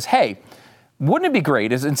segment was, hey, wouldn't it be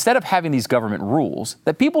great is instead of having these government rules,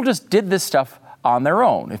 that people just did this stuff on their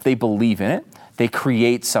own. If they believe in it, they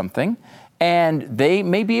create something, and they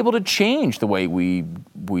may be able to change the way we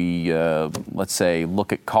let's say,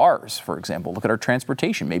 look at cars, for example, look at our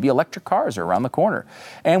transportation. Maybe electric cars are around the corner.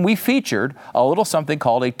 And we featured a little something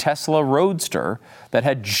called a Tesla Roadster that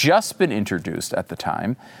had just been introduced at the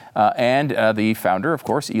time. And the founder, of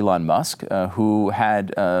course, Elon Musk, who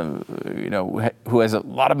had, who has a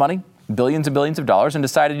lot of money, billions and billions of dollars, and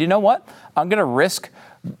decided, you know what, I'm going to risk,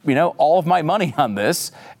 all of my money on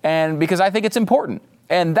this, and because I think it's important.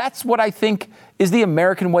 And that's what I think is the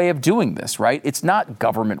American way of doing this, right? It's not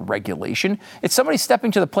government regulation. It's somebody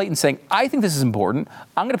stepping to the plate and saying, I think this is important.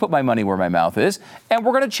 I'm going to put my money where my mouth is, and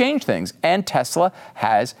we're going to change things. And Tesla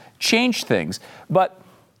has changed things. But,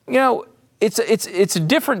 it's a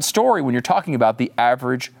different story when you're talking about the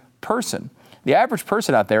average person. The average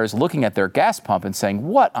person out there is looking at their gas pump and saying,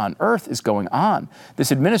 what on earth is going on?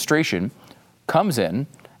 This administration comes in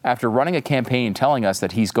after running a campaign telling us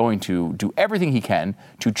that he's going to do everything he can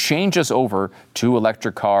to change us over to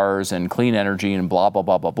electric cars and clean energy and blah, blah,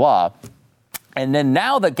 blah, blah, blah. And then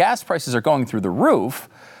now that gas prices are going through the roof,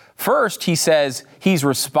 first he says he's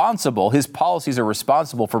responsible, his policies are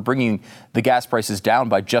responsible for bringing the gas prices down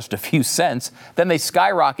by just a few cents. Then they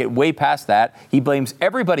skyrocket way past that. He blames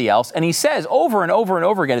everybody else. And he says over and over and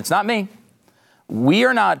over again, it's not me. We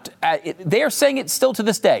are not, they are saying it still to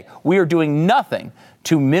this day. We are doing nothing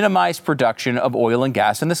to minimize production of oil and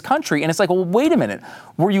gas in this country. And it's like, well, wait a minute.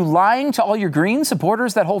 Were you lying to all your Green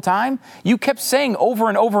supporters that whole time? You kept saying over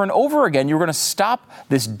and over and over again you were going to stop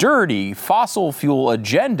this dirty fossil fuel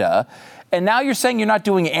agenda. And now you're saying you're not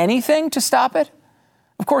doing anything to stop it?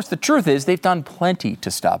 Of course, the truth is they've done plenty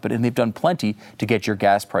to stop it, and they've done plenty to get your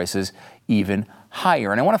gas prices even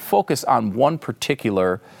higher. And I want to focus on one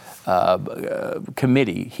particular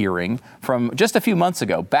committee hearing from just a few months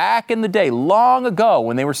ago, back in the day, long ago,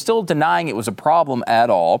 when they were still denying it was a problem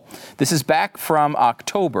at all. This is back from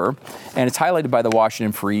October, and it's highlighted by the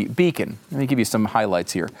Washington Free Beacon. Let me give you some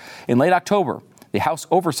highlights here. In late October, the House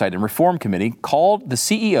Oversight and Reform Committee called the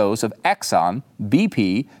CEOs of Exxon,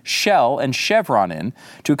 BP, Shell, and Chevron in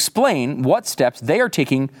to explain what steps they are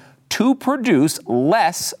taking to produce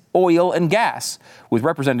less oil and gas, with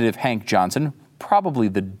Representative Hank Johnson, probably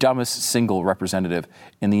the dumbest single representative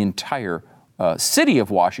in the entire city of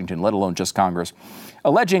Washington, let alone just Congress,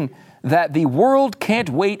 alleging that the world can't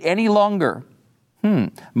wait any longer.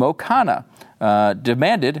 Mo Khanna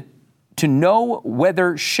demanded to know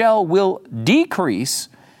whether Shell will decrease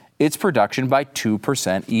its production by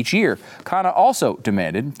 2% each year. Khanna also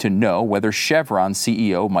demanded to know whether Chevron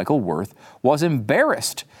CEO Michael Wirth was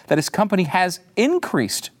embarrassed that his company has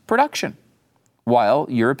increased production, while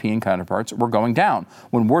European counterparts were going down.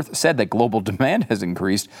 When Wirth said that global demand has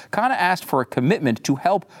increased, Khanna asked for a commitment to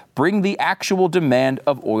help bring the actual demand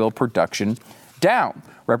of oil production down.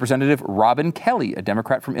 Representative Robin Kelly, a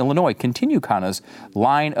Democrat from Illinois, continued Khanna's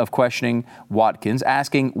line of questioning Watkins,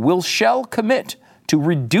 asking, will Shell commit to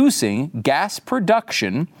reducing gas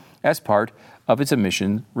production as part of its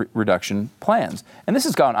emission reduction plans? And this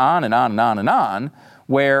has gone on and on and on and on,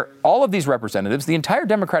 where all of these representatives, the entire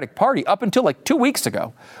Democratic Party, up until like 2 weeks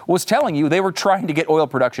ago, was telling you they were trying to get oil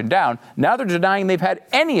production down. Now they're denying they've had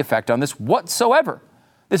any effect on this whatsoever.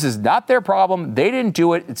 This is not their problem. They didn't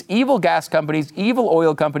do it. It's evil gas companies, evil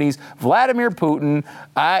oil companies, Vladimir Putin,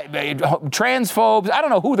 transphobes. I don't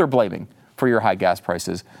know who they're blaming for your high gas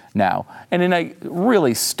prices now. And in a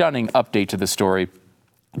really stunning update to the story,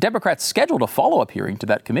 Democrats scheduled a follow-up hearing to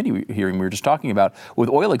that committee hearing we were just talking about with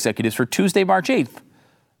oil executives for Tuesday, March 8th.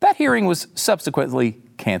 That hearing was subsequently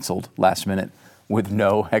canceled last minute with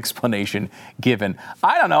no explanation given.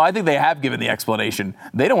 I don't know. I think they have given the explanation.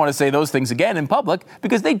 They don't want to say those things again in public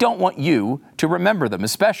because they don't want you to remember them,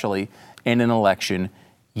 especially in an election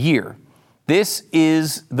year. This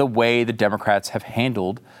is the way the Democrats have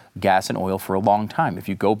handled gas and oil for a long time. If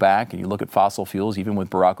you go back and you look at fossil fuels, even with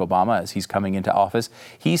Barack Obama as he's coming into office,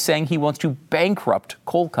 he's saying he wants to bankrupt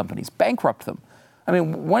coal companies, bankrupt them. I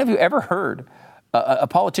mean, when have you ever heard a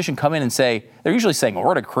politician come in and say, they're usually saying, well,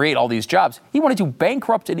 we're going to create all these jobs. He wanted to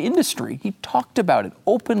bankrupt an industry. He talked about it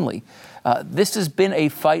openly. This has been a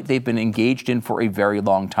fight they've been engaged in for a very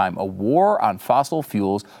long time. A war on fossil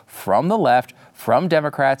fuels from the left, from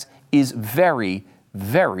Democrats, is very,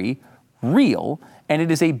 very real. And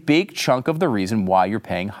it is a big chunk of the reason why you're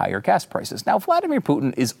paying higher gas prices. Now, Vladimir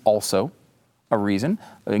Putin is also a reason.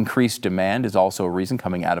 Increased demand is also a reason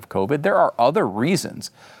coming out of COVID. There are other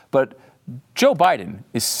reasons. But Joe Biden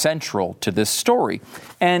is central to this story,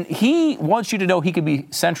 and he wants you to know he can be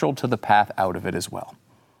central to the path out of it as well.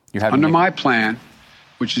 Under my plan,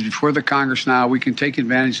 which is before the Congress now, we can take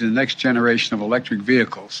advantage of the next generation of electric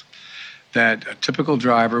vehicles that a typical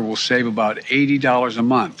driver will save about $80 a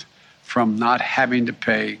month from not having to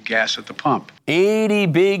pay gas at the pump.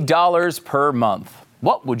 $80 big per month.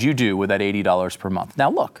 What would you do with that $80 per month?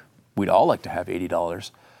 Now, look, we'd all like to have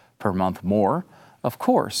 $80 per month more. Of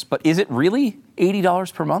course, but is it really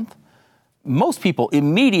 $80 per month? Most people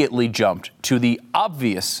immediately jumped to the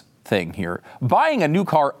obvious thing here. Buying a new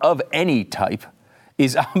car of any type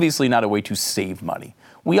is obviously not a way to save money.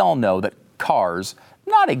 We all know that cars,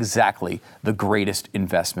 not exactly the greatest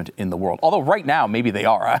investment in the world. Although right now, maybe they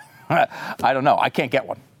are. I don't know. I can't get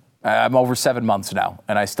one. I'm over 7 months now,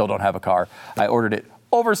 and I still don't have a car. I ordered it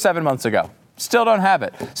over 7 months ago. Still don't have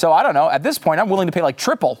it. So I don't know. At this point, I'm willing to pay like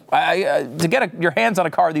triple. To get your hands on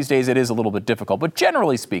a car these days, it is a little bit difficult. But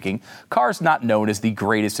generally speaking, cars not known as the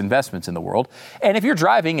greatest investments in the world. And if you're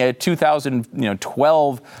driving a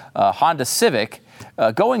 2012 Honda Civic,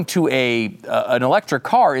 going to an electric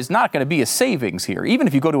car is not going to be a savings here. Even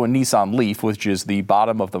if you go to a Nissan Leaf, which is the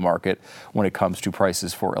bottom of the market when it comes to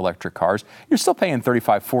prices for electric cars, you're still paying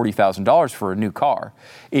 $35,000, $40,000 for a new car.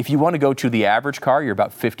 If you want to go to the average car, you're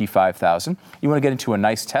about $55,000. You want to get into a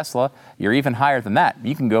nice Tesla, you're even higher than that.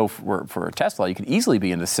 You can go for a Tesla, you can easily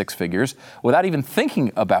be into six figures without even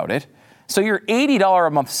thinking about it. So your $80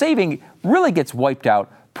 a month saving really gets wiped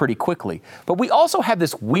out pretty quickly. But we also have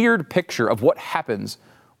this weird picture of what happens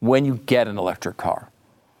when you get an electric car.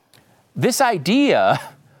 This idea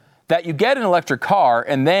that you get an electric car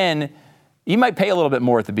and then you might pay a little bit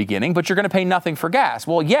more at the beginning, but you're going to pay nothing for gas.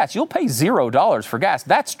 Well, yes, you'll pay $0 for gas.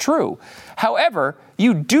 That's true. However,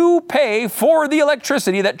 you do pay for the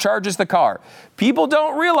electricity that charges the car. People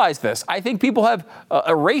don't realize this. I think people have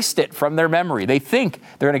erased it from their memory. They think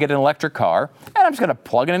they're going to get an electric car, and I'm just going to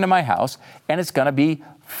plug it into my house, and it's going to be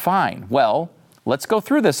fine. Well, let's go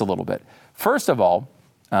through this a little bit. First of all,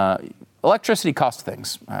 electricity costs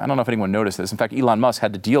things. I don't know if anyone noticed this. In fact, Elon Musk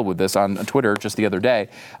had to deal with this on Twitter just the other day.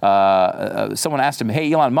 Someone asked him,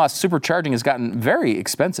 hey, Elon Musk, supercharging has gotten very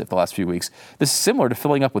expensive the last few weeks. This is similar to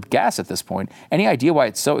filling up with gas at this point. Any idea why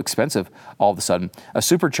it's so expensive all of a sudden? A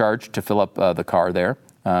supercharge to fill up the car there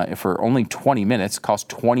for only 20 minutes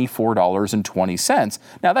costs $24.20.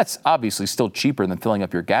 Now, that's obviously still cheaper than filling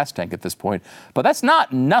up your gas tank at this point, but that's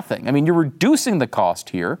not nothing. I mean, you're reducing the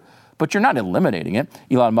cost here, but you're not eliminating it.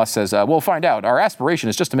 Elon Musk says, we'll find out. Our aspiration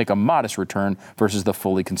is just to make a modest return versus the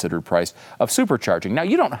fully considered price of supercharging. Now,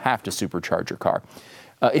 you don't have to supercharge your car.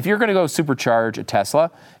 If you're going to go supercharge a Tesla,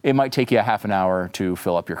 it might take you a half an hour to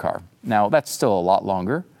fill up your car. Now, that's still a lot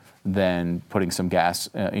longer than putting some gas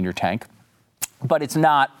in your tank, but it's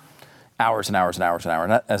not hours and hours and hours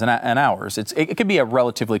and hours. It could be a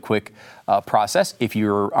relatively quick process. If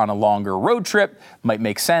you're on a longer road trip, might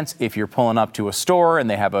make sense. If you're pulling up to a store and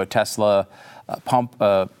they have a Tesla pump,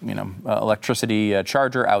 electricity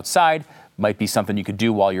charger outside, might be something you could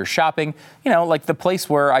do while you're shopping. You know, like the place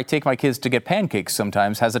where I take my kids to get pancakes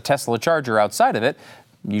sometimes has a Tesla charger outside of it,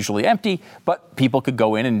 usually empty, but people could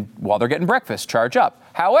go in and while they're getting breakfast, charge up.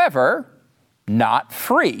 However, not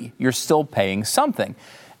free. You're still paying something.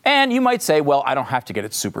 And you might say, well, I don't have to get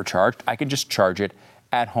it supercharged. I can just charge it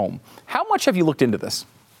at home. How much have you looked into this?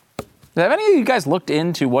 Have any of you guys looked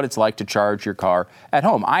into what it's like to charge your car at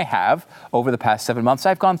home? I have. Over the past 7 months,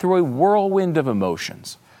 I've gone through a whirlwind of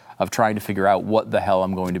emotions of trying to figure out what the hell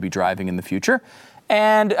I'm going to be driving in the future.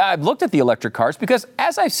 And I've looked at the electric cars because,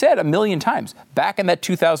 as I've said a million times, back in that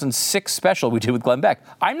 2006 special we did with Glenn Beck,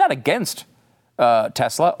 I'm not against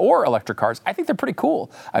Tesla or electric cars. I think they're pretty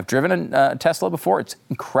cool. I've driven a Tesla before. It's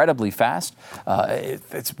incredibly fast.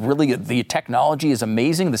 It's really, the technology is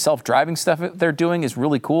amazing. The self-driving stuff they're doing is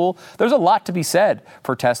really cool. There's a lot to be said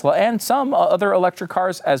for Tesla and some other electric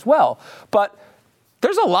cars as well. But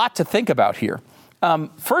there's a lot to think about here.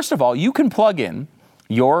 First of all, you can plug in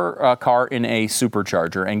your car in a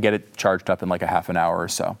supercharger and get it charged up in like a half an hour or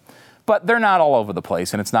so. But they're not all over the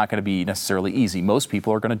place, and it's not going to be necessarily easy. Most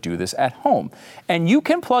people are going to do this at home. And you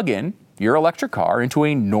can plug in your electric car into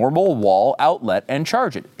a normal wall outlet and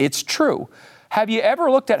charge it. It's true. Have you ever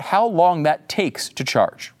looked at how long that takes to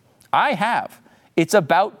charge? I have. It's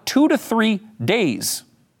about 2 to 3 days.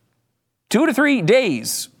 2 to 3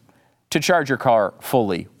 days to charge your car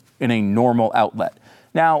fully in a normal outlet.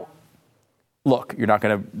 Now, look, you're not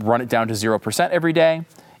going to run it down to 0% every day.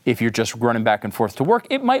 If you're just running back and forth to work,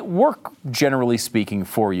 it might work, generally speaking,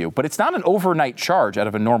 for you. But it's not an overnight charge out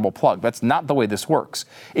of a normal plug. That's not the way this works.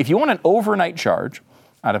 If you want an overnight charge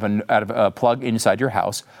out of a plug inside your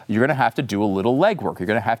house, you're going to have to do a little legwork. You're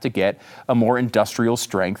going to have to get a more industrial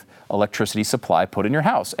strength electricity supply put in your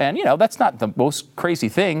house. And, that's not the most crazy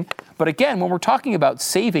thing. But again, when we're talking about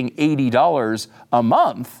saving $80 a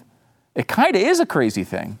month, it kind of is a crazy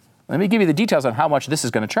thing. Let me give you the details on how much this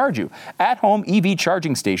is going to charge you. At-home EV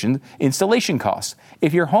charging station installation costs.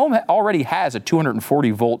 If your home already has a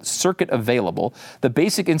 240-volt circuit available, the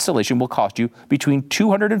basic installation will cost you between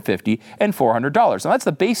 $250 and $400. Now, that's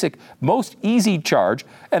the basic, most easy charge,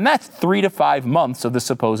 and that's 3 to 5 months of the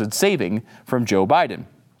supposed saving from Joe Biden.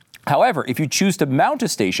 However, if you choose to mount a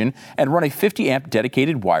station and run a 50-amp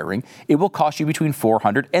dedicated wiring, it will cost you between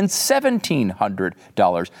 $400 and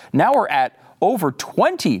 $1,700. Now we're at over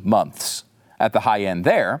 20 months at the high end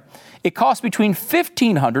there. It costs between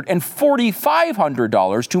 $1,500 and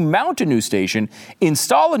 $4,500 to mount a new station,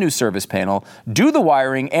 install a new service panel, do the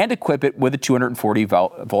wiring, and equip it with a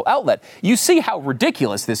 240-volt outlet. You see how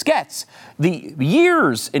ridiculous this gets. The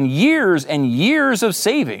years and years and years of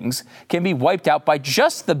savings can be wiped out by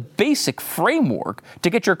just the basic framework to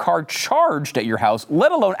get your car charged at your house,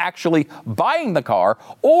 let alone actually buying the car,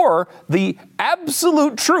 or the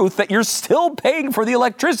absolute truth that you're still paying for the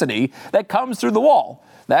electricity that comes through the wall.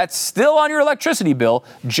 That's still on your electricity bill.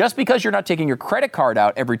 Just because you're not taking your credit card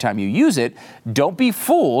out every time you use it, don't be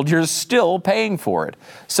fooled. You're still paying for it.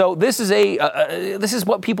 So this is this is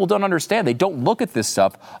what people don't understand. They don't look at this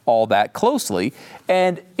stuff all that closely.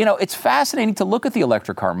 And, it's fascinating to look at the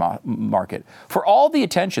electric car market. For all the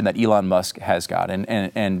attention that Elon Musk has got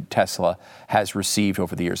and Tesla has received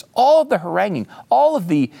over the years, all of the haranguing, all of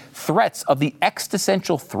the threats of the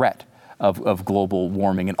existential threat of global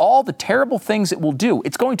warming and all the terrible things it will do.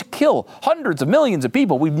 It's going to kill hundreds of millions of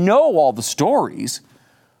people. We know all the stories.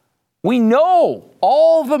 We know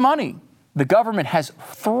all the money the government has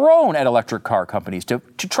thrown at electric car companies to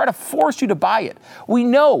try to force you to buy it. We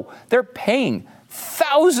know they're paying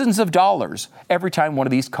thousands of dollars every time one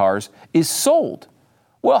of these cars is sold.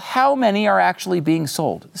 Well, how many are actually being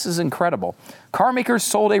sold? This is incredible. Car makers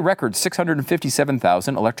sold a record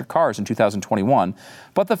 657,000 electric cars in 2021,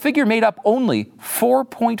 but the figure made up only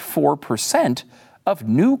 4.4% of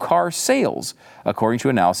new car sales, according to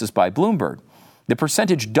analysis by Bloomberg. The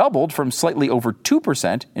percentage doubled from slightly over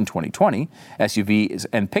 2% in 2020. SUVs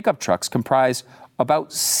and pickup trucks comprise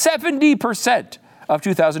about 70% of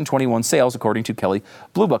 2021 sales, according to Kelley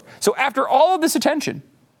Blue Book. So after all of this attention,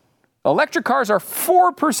 electric cars are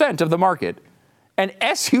 4% of the market, and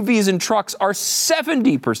SUVs and trucks are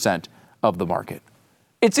 70% of the market.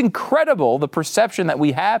 It's incredible, the perception that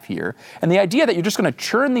we have here, and the idea that you're just going to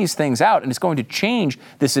churn these things out and it's going to change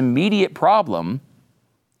this immediate problem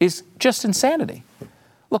is just insanity.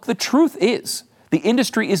 Look, the truth is, the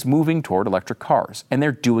industry is moving toward electric cars, and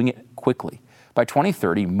they're doing it quickly. By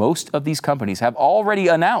 2030, most of these companies have already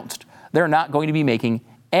announced they're not going to be making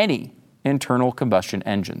any internal combustion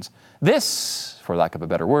engines. This, for lack of a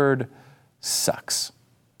better word, sucks.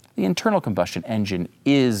 The internal combustion engine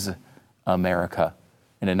is America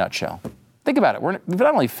in a nutshell. Think about it. We've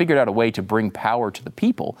not only figured out a way to bring power to the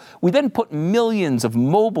people, we then put millions of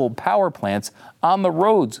mobile power plants on the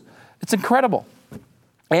roads. It's incredible.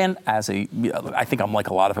 And I think I'm like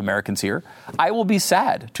a lot of Americans here, I will be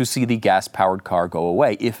sad to see the gas-powered car go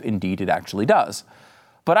away, if indeed it actually does.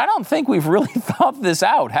 But I don't think we've really thought this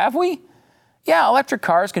out, have we? Yeah, electric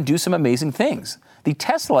cars can do some amazing things. The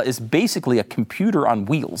Tesla is basically a computer on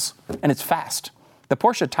wheels, and it's fast. The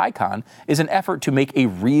Porsche Taycan is an effort to make a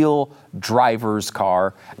real driver's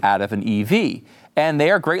car out of an EV. And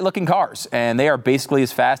they are great-looking cars, and they are basically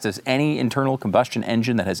as fast as any internal combustion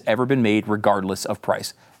engine that has ever been made, regardless of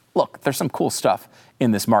price. Look, there's some cool stuff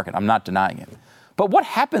in this market. I'm not denying it. But what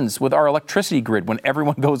happens with our electricity grid when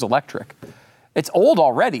everyone goes electric? It's old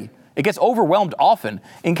already. It gets overwhelmed often.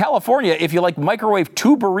 In California, if you microwave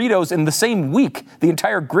 2 burritos in the same week, the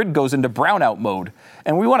entire grid goes into brownout mode.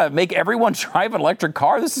 And we want to make everyone drive an electric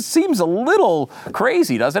car? This seems a little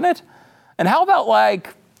crazy, doesn't it? And how about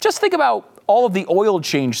just think about all of the oil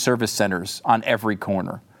change service centers on every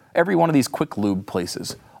corner, every one of these quick lube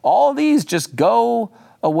places. All of these just go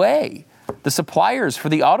away. The suppliers for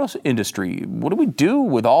the auto industry, what do we do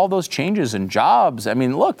with all those changes in jobs? I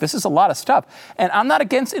mean, look, this is a lot of stuff. And I'm not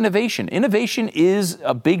against innovation. Innovation is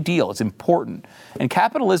a big deal. It's important. And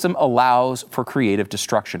capitalism allows for creative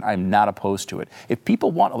destruction. I'm not opposed to it. If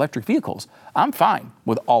people want electric vehicles, I'm fine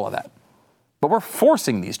with all of that. But we're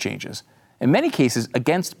forcing these changes, in many cases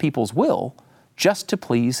against people's will, just to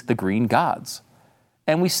please the green gods.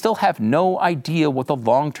 And we still have no idea what the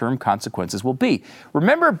long-term consequences will be.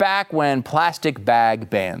 Remember back when plastic bag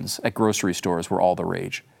bans at grocery stores were all the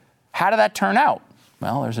rage? How did that turn out?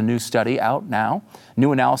 Well, there's a new study out now.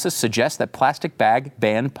 New analysis suggests that plastic bag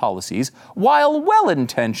ban policies, while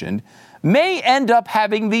well-intentioned, may end up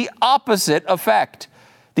having the opposite effect.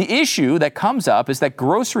 The issue that comes up is that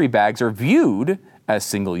grocery bags are viewed as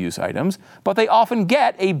single-use items, but they often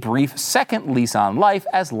get a brief second lease on life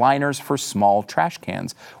as liners for small trash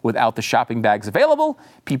cans. Without the shopping bags available,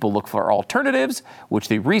 people look for alternatives, which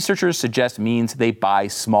the researchers suggest means they buy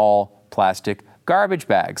small plastic garbage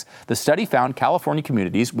bags. The study found California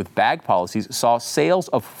communities with bag policies saw sales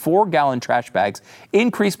of 4-gallon trash bags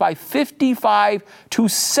increase by 55 to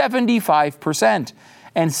 75%.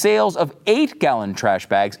 And sales of 8-gallon trash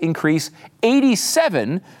bags increase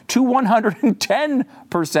 87 to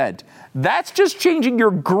 110%. That's just changing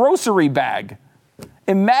your grocery bag.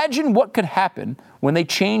 Imagine what could happen when they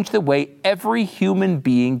change the way every human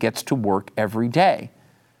being gets to work every day.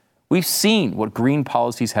 We've seen what green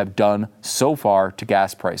policies have done so far to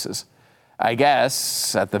gas prices. I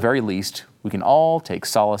guess, at the very least, we can all take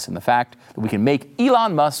solace in the fact that we can make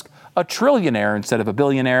Elon Musk a trillionaire instead of a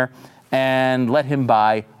billionaire, and let him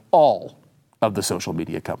buy all of the social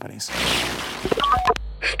media companies.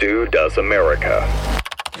 Stu Does America.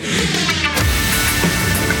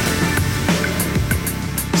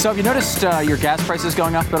 So have you noticed your gas prices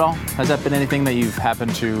going up at all? Has that been anything that you've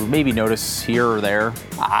happened to maybe notice here or there?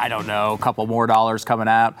 I don't know, a couple more dollars coming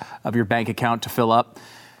out of your bank account to fill up.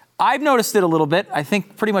 I've noticed it a little bit. I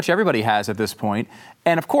think pretty much everybody has at this point.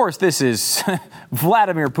 And of course, this is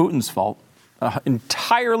Vladimir Putin's fault.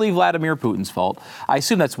 Entirely Vladimir Putin's fault. I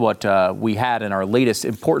assume that's what we had in our latest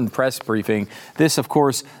important press briefing. This, of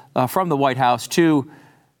course, from the White House to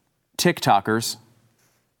TikTokers.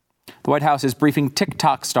 The White House is briefing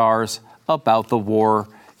TikTok stars about the war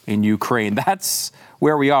in Ukraine. That's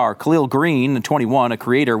where we are. Khalil Green, 21, a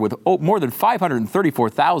creator with more than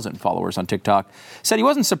 534,000 followers on TikTok, said he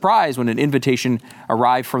wasn't surprised when an invitation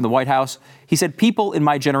arrived from the White House. He said, "People in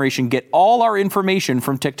my generation get all our information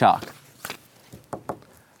from TikTok."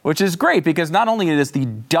 Which is great because not only is it the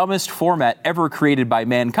dumbest format ever created by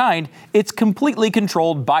mankind, it's completely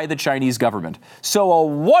controlled by the Chinese government. So a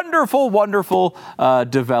wonderful, wonderful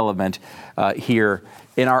development here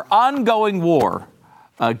in our ongoing war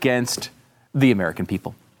against the American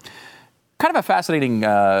people. Kind of a fascinating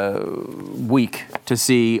week to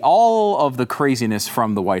see all of the craziness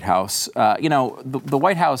from the White House. The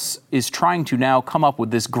White House is trying to now come up with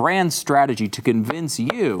this grand strategy to convince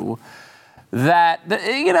you that,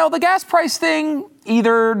 the gas price thing,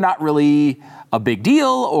 either not really a big deal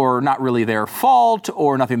or not really their fault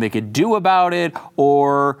or nothing they could do about it,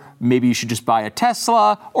 or maybe you should just buy a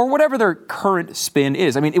Tesla or whatever their current spin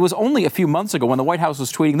is. I mean, it was only a few months ago when the White House was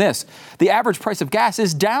tweeting this. The average price of gas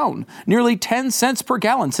is down nearly 10 cents per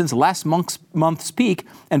gallon since last month's peak,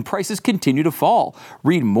 and prices continue to fall.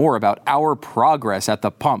 Read more about our progress at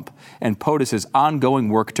the pump and POTUS's ongoing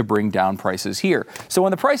work to bring down prices here. So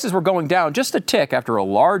when the prices were going down just a tick after a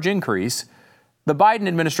large increase, the Biden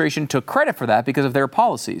administration took credit for that because of their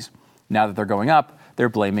policies. Now that they're going up, they're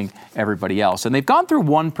blaming everybody else. And they've gone through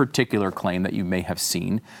one particular claim that you may have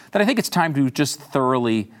seen that I think it's time to just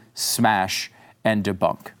thoroughly smash and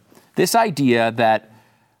debunk. This idea that,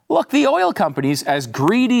 look, the oil companies, as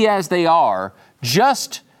greedy as they are,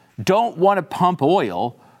 just don't want to pump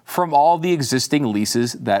oil from all the existing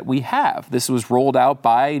leases that we have. This was rolled out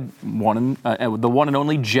by the one and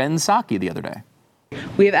only Jen Psaki the other day.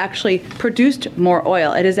 We have actually produced more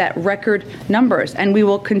oil. It is at record numbers, and we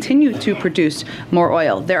will continue to produce more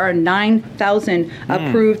oil. There are 9,000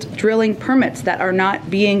 approved drilling permits that are not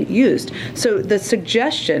being used. So the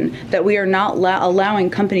suggestion that we are not allowing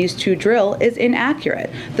companies to drill is inaccurate.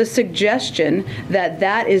 The suggestion that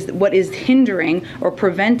that is what is hindering or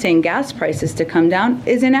preventing gas prices to come down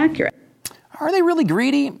is inaccurate. Are they really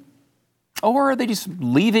greedy? Or are they just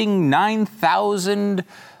leaving 9,000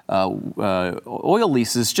 oil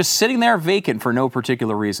leases just sitting there vacant for no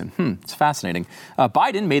particular reason? It's fascinating.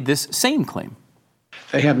 Biden made this same claim.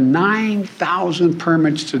 They have 9,000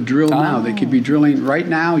 permits to drill now. They could be drilling right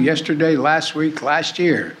now, yesterday, last week, last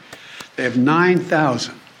year. They have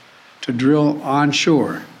 9,000 to drill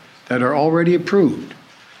onshore that are already approved.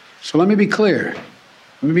 So let me be clear.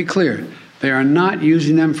 They are not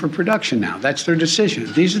using them for production now. That's their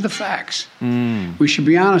decision. These are the facts. We should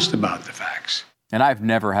be honest about the facts. And I've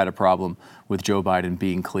never had a problem with Joe Biden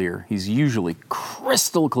being clear. He's usually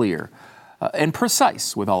crystal clear and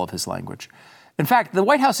precise with all of his language. In fact, the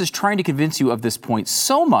White House is trying to convince you of this point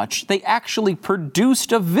so much, they actually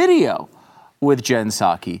produced a video with Jen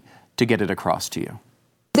Psaki to get it across to you.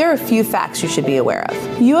 There are a few facts you should be aware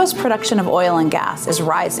of. U.S. production of oil and gas is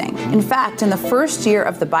rising. In fact, in the first year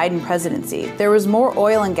of the Biden presidency, there was more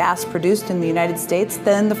oil and gas produced in the United States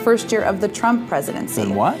than the first year of the Trump presidency.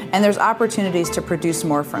 And what? And there's opportunities to produce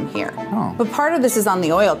more from here. Oh. But part of this is on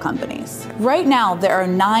the oil companies. Right now, there are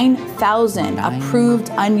 9,000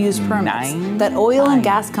 approved unused permits that oil and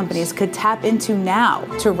gas companies could tap into now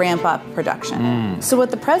to ramp up production. So what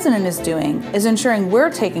the president is doing is ensuring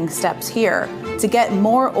we're taking steps here to get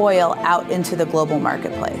more oil out into the global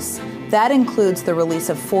marketplace. That includes the release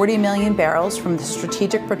of 40 million barrels from the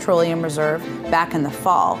Strategic Petroleum Reserve back in the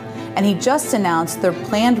fall. And he just announced the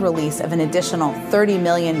planned release of an additional 30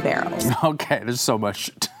 million barrels. Okay, there's so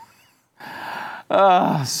much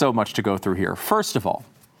to go through here. First of all,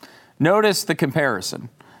 notice the comparison.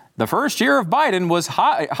 The first year of Biden was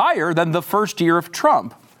higher than the first year of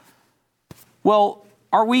Trump. Well,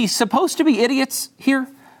 are we supposed to be idiots here?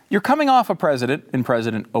 You're coming off a president, in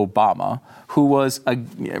President Obama, who was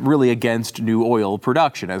really against new oil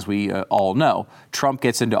production, as we all know. Trump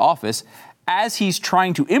gets into office. As he's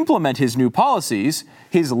trying to implement his new policies,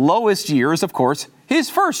 his lowest year is, of course, his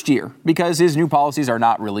first year, because his new policies are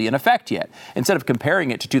not really in effect yet. Instead of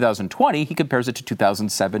comparing it to 2020, he compares it to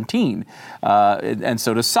 2017. And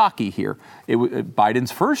so does Psaki here.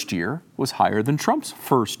 Biden's first year was higher than Trump's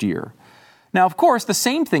first year. Now, of course, the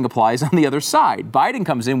same thing applies on the other side. Biden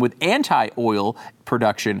comes in with anti-oil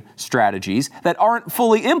production strategies that aren't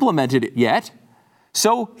fully implemented yet.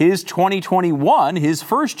 So his 2021, his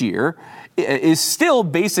first year, is still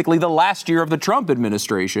basically the last year of the Trump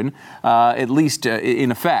administration, at least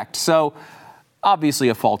in effect. So obviously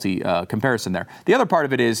a faulty comparison there. The other part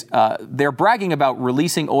of it is they're bragging about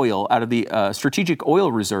releasing oil out of the Strategic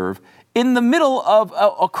Oil Reserve in the middle of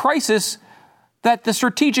a crisis that the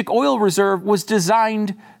Strategic Oil Reserve was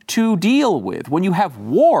designed to deal with. When you have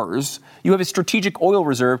wars, you have a Strategic Oil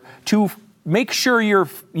Reserve to make sure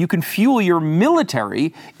you can fuel your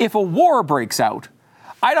military if a war breaks out.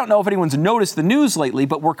 I don't know if anyone's noticed the news lately,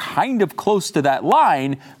 but we're kind of close to that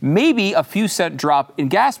line. Maybe a few cent drop in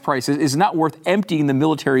gas prices is not worth emptying the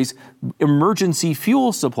military's emergency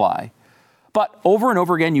fuel supply. But over and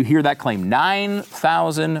over again, you hear that claim,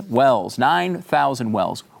 9,000 wells.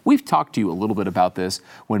 We've talked to you a little bit about this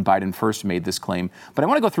when Biden first made this claim, but I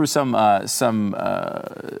want to go through I want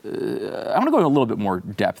to go in a little bit more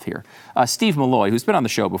depth here. Steve Malloy, who's been on the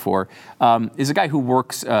show before, is a guy who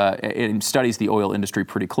works and studies the oil industry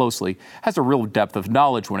pretty closely, has a real depth of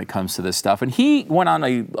knowledge when it comes to this stuff. And he went on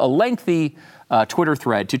a lengthy Twitter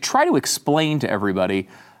thread to try to explain to everybody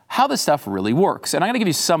how this stuff really works. And I'm going to give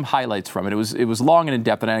you some highlights from it. It was long and in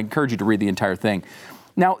depth, and I encourage you to read the entire thing.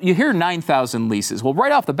 Now, you hear 9,000 leases. Well,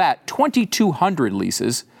 right off the bat, 2,200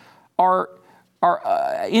 leases are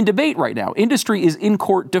in debate right now. Industry is in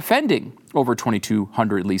court defending over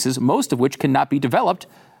 2,200 leases, most of which cannot be developed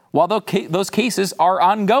while those cases are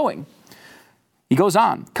ongoing. He goes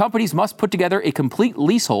on, companies must put together a complete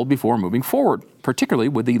leasehold before moving forward, particularly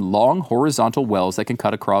with the long horizontal wells that can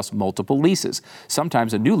cut across multiple leases.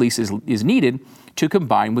 Sometimes a new lease is needed to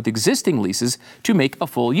combine with existing leases to make a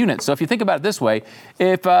full unit. So if you think about it this way,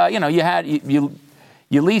 if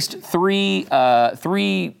you leased three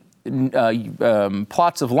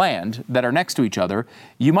plots of land that are next to each other,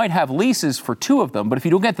 you might have leases for two of them, but if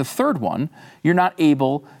you don't get the third one, you're not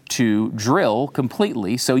able to drill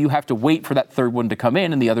completely, so you have to wait for that third one to come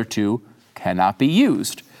in, and the other two cannot be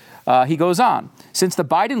used. He goes on. Since the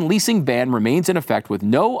Biden leasing ban remains in effect with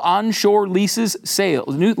no onshore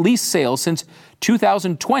new lease sales since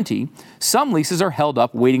 2020, some leases are held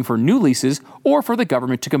up waiting for new leases or for the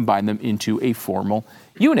government to combine them into a formal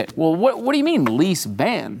unit. Well, what do you mean lease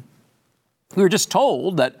ban? We were just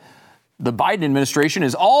told that the Biden administration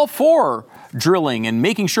is all for drilling and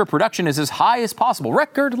making sure production is as high as possible.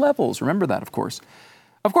 Record levels. Remember that, of course.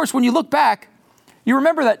 Of course, when you look back, you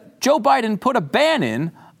remember that Joe Biden put a ban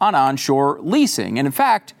in on onshore leasing. And in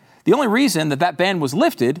fact, the only reason that ban was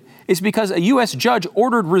lifted is because a U.S. judge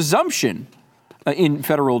ordered resumption in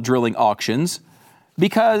federal drilling auctions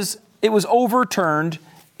because it was overturned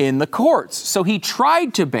in the courts. So he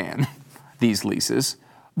tried to ban these leases,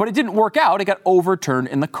 but it didn't work out. It got overturned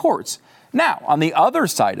in the courts. Now, on the other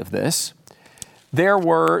side of this, there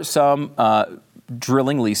were some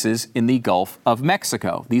drilling leases in the Gulf of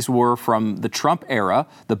Mexico. These were from the Trump era.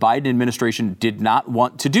 The Biden administration did not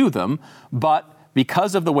want to do them, but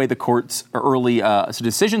because of the way the court's early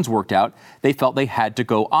decisions worked out, they felt they had to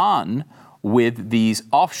go on with these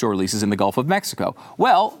offshore leases in the Gulf of Mexico.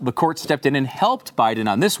 Well, the court stepped in and helped Biden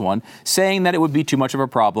on this one, saying that it would be too much of a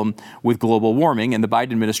problem with global warming. And the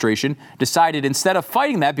Biden administration decided, instead of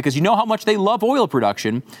fighting that, because you know how much they love oil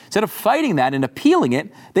production, instead of fighting that and appealing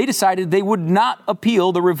it, they decided they would not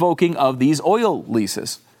appeal the revoking of these oil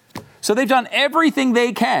leases. So they've done everything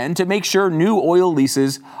they can to make sure new oil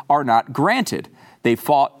leases are not granted. They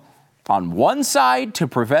fought on one side to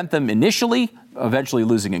prevent them initially, eventually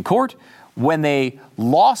losing in court. When they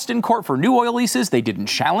lost in court for new oil leases, they didn't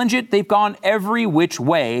challenge it. They've gone every which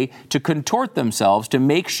way to contort themselves to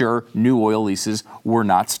make sure new oil leases were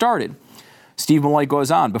not started. Steve Malloy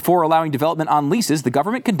goes on, before allowing development on leases, the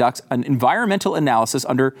government conducts an environmental analysis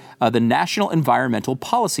under the National Environmental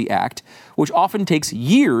Policy Act, which often takes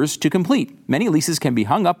years to complete. Many leases can be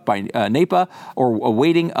hung up by NEPA or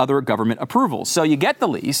awaiting other government approvals. So you get the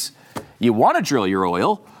lease, you want to drill your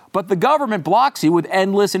oil, but the government blocks you with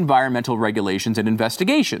endless environmental regulations and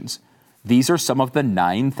investigations. These are some of the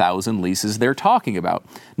 9,000 leases they're talking about.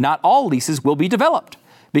 Not all leases will be developed,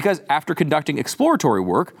 because after conducting exploratory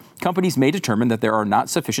work, companies may determine that there are not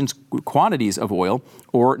sufficient quantities of oil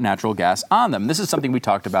or natural gas on them. This is something we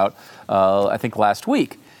talked about, I think, last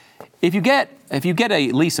week. If you get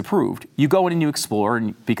a lease approved, you go in and you explore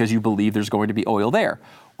because you believe there's going to be oil there.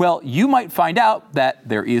 Well, you might find out that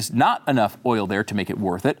there is not enough oil there to make it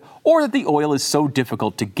worth it, or that the oil is so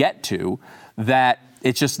difficult to get to that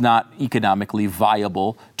it's just not economically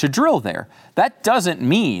viable to drill there. That doesn't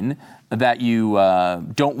mean that you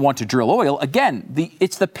don't want to drill oil. Again,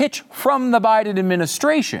 it's the pitch from the Biden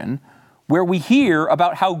administration where we hear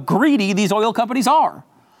about how greedy these oil companies are.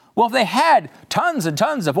 Well, if they had tons and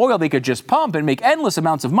tons of oil they could just pump and make endless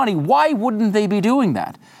amounts of money, why wouldn't they be doing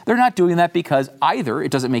that? They're not doing that because either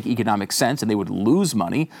it doesn't make economic sense and they would lose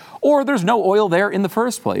money, or there's no oil there in the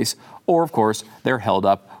first place, or, of course, they're held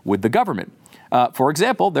up with the government. For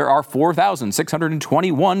example, there are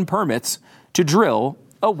 4,621 permits to drill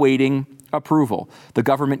awaiting approval. The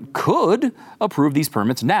government could approve these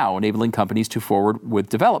permits now, enabling companies to forward with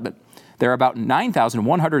development. There are about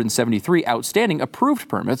 9,173 outstanding approved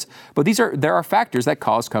permits, but there are factors that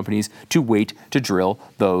cause companies to wait to drill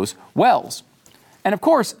those wells. And of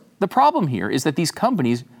course, the problem here is that these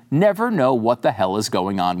companies never know what the hell is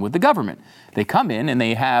going on with the government. They come in and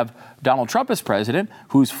they have Donald Trump as president,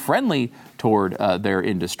 who's friendly toward their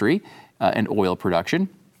industry and oil production.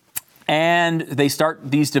 And they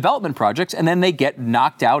start these development projects, and then they get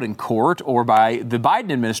knocked out in court or by the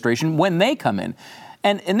Biden administration when they come in.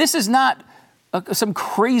 And this is not some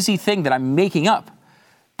crazy thing that I'm making up.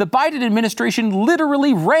 The Biden administration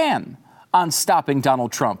literally ran on stopping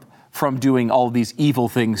Donald Trump from doing all these evil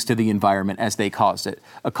things to the environment, as they called it.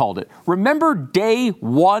 Remember day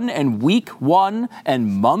one and week one and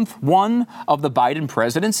month one of the Biden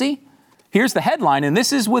presidency? Here's the headline, and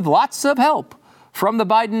this is with lots of help from the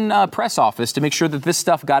Biden press office to make sure that this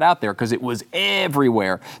stuff got out there, because it was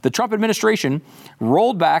everywhere. The Trump administration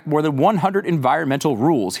rolled back more than 100 environmental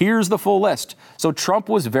rules. Here's the full list. So Trump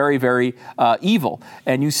was very, very evil.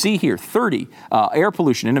 And you see here 30 air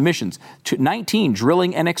pollution and emissions, 19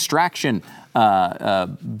 drilling and extraction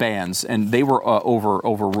bans, and they were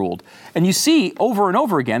overruled. And you see over and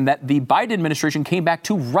over again that the Biden administration came back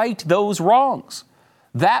to right those wrongs.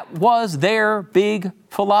 That was their big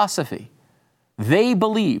philosophy. They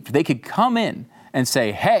believed they could come in and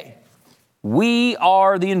say, hey, we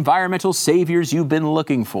are the environmental saviors you've been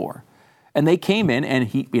looking for. And they came in and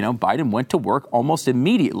Biden went to work almost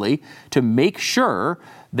immediately to make sure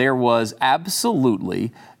there was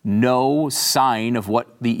absolutely no sign of what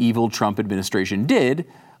the evil Trump administration did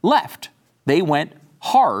left. They went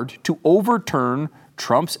hard to overturn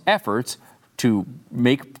Trump's efforts to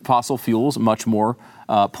make fossil fuels much more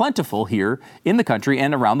plentiful here in the country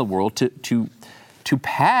and around the world to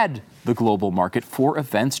pad the global market for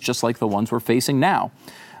events just like the ones we're facing now.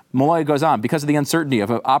 Malloy goes on, because of the uncertainty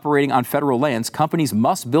of operating on federal lands, companies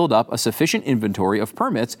must build up a sufficient inventory of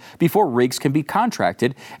permits before rigs can be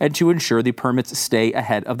contracted and to ensure the permits stay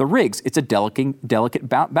ahead of the rigs. It's a delicate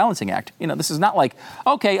balancing act. This is not like,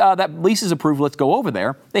 okay, that lease is approved, let's go over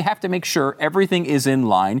there. They have to make sure everything is in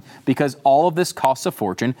line because all of this costs a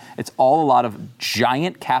fortune. It's all a lot of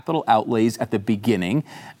giant capital outlays at the beginning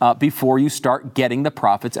before you start getting the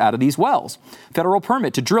profits out of these wells. Federal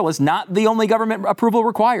permit to drill is not the only government approval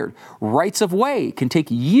required. acquired. Rights of way can take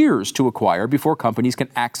years to acquire before companies can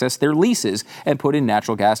access their leases and put in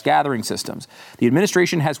natural gas gathering systems. The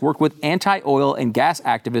administration has worked with anti-oil and gas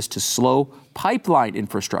activists to slow pipeline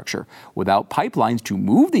infrastructure. Without pipelines to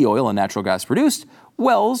move the oil and natural gas produced,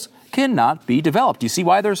 wells cannot be developed. Do you see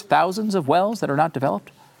why there's thousands of wells that are not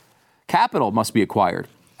developed? Capital must be acquired.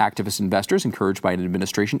 Activist investors, encouraged by an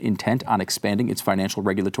administration intent on expanding its financial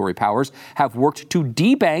regulatory powers, have worked to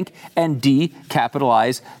debank and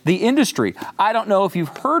decapitalize the industry. I don't know if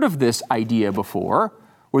you've heard of this idea before,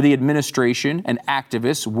 where the administration and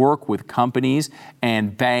activists work with companies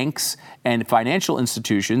and banks and financial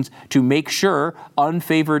institutions to make sure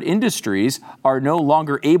unfavored industries are no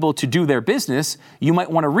longer able to do their business. You might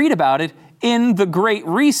want to read about it in The Great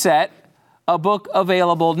Reset, a book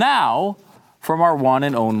available now from our one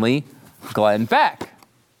and only Glenn Beck.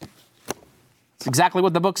 It's exactly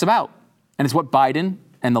what the book's about. And it's what Biden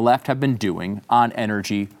and the left have been doing on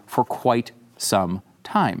energy for quite some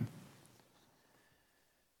time.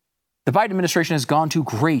 The Biden administration has gone to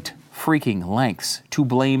great freaking lengths to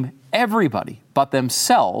blame everybody but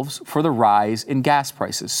themselves for the rise in gas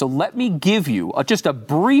prices. So let me give you just a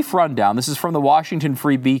brief rundown. This is from the Washington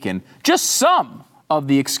Free Beacon. Just some of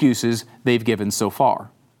the excuses they've given so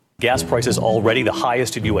far. Gas prices already the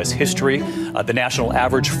highest in U.S. history. The national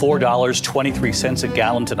average, $4.23 a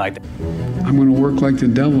gallon tonight. I'm going to work like the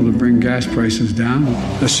devil to bring gas prices down.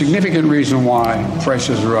 The significant reason why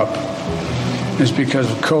prices are up is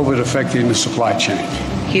because of COVID affecting the supply chain.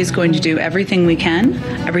 He's going to do everything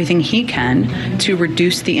he can to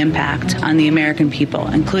reduce the impact on the American people,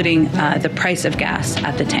 including the price of gas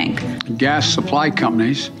at the tank. Gas supply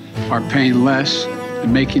companies are paying less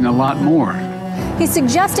and making a lot more. He's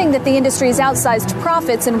suggesting that the industry's outsized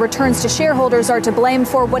profits and returns to shareholders are to blame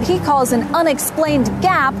for what he calls an unexplained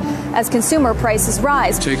gap as consumer prices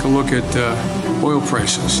rise. Take a look at oil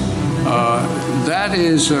prices. That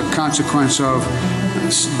is a consequence of,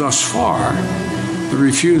 thus far, the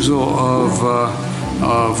refusal of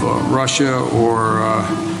Russia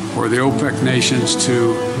or the OPEC nations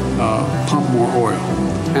to pump more oil.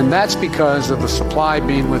 And that's because of the supply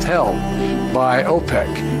being withheld by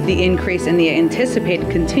OPEC. The increase and the anticipated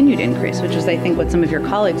continued increase, which is, I think, what some of your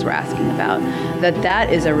colleagues were asking about, that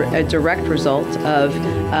is a direct result of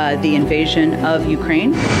the invasion of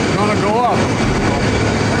Ukraine. It's going to go up.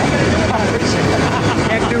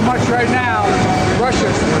 Can't do much right now.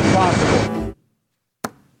 Russia's responsible.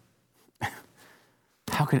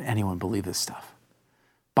 How can anyone believe this stuff?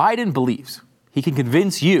 Biden believes he can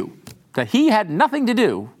convince you that he had nothing to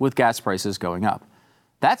do with gas prices going up.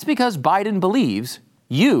 That's because Biden believes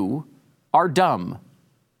you are dumb.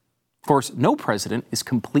 Of course, no president is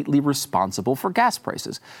completely responsible for gas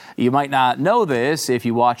prices. You might not know this if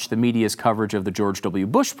you watch the media's coverage of the George W.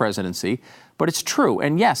 Bush presidency, but it's true.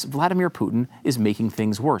 And yes, Vladimir Putin is making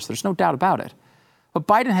things worse. There's no doubt about it. But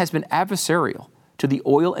Biden has been adversarial to the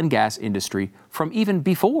oil and gas industry from even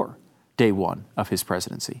before day one of his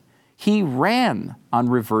presidency. He ran on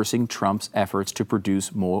reversing Trump's efforts to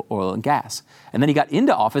produce more oil and gas. And then he got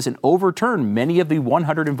into office and overturned many of the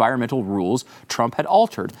 100 environmental rules Trump had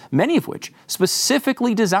altered, many of which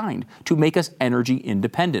specifically designed to make us energy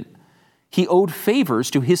independent. He owed favors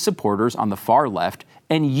to his supporters on the far left,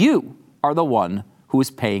 and you are the one who is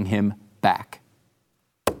paying him back.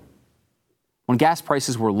 When gas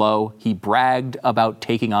prices were low, he bragged about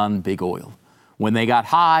taking on big oil. When they got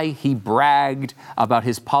high, he bragged about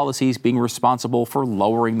his policies being responsible for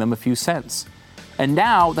lowering them a few cents. And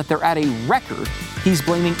now that they're at a record, he's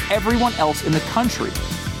blaming everyone else in the country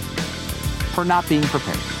for not being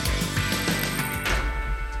prepared.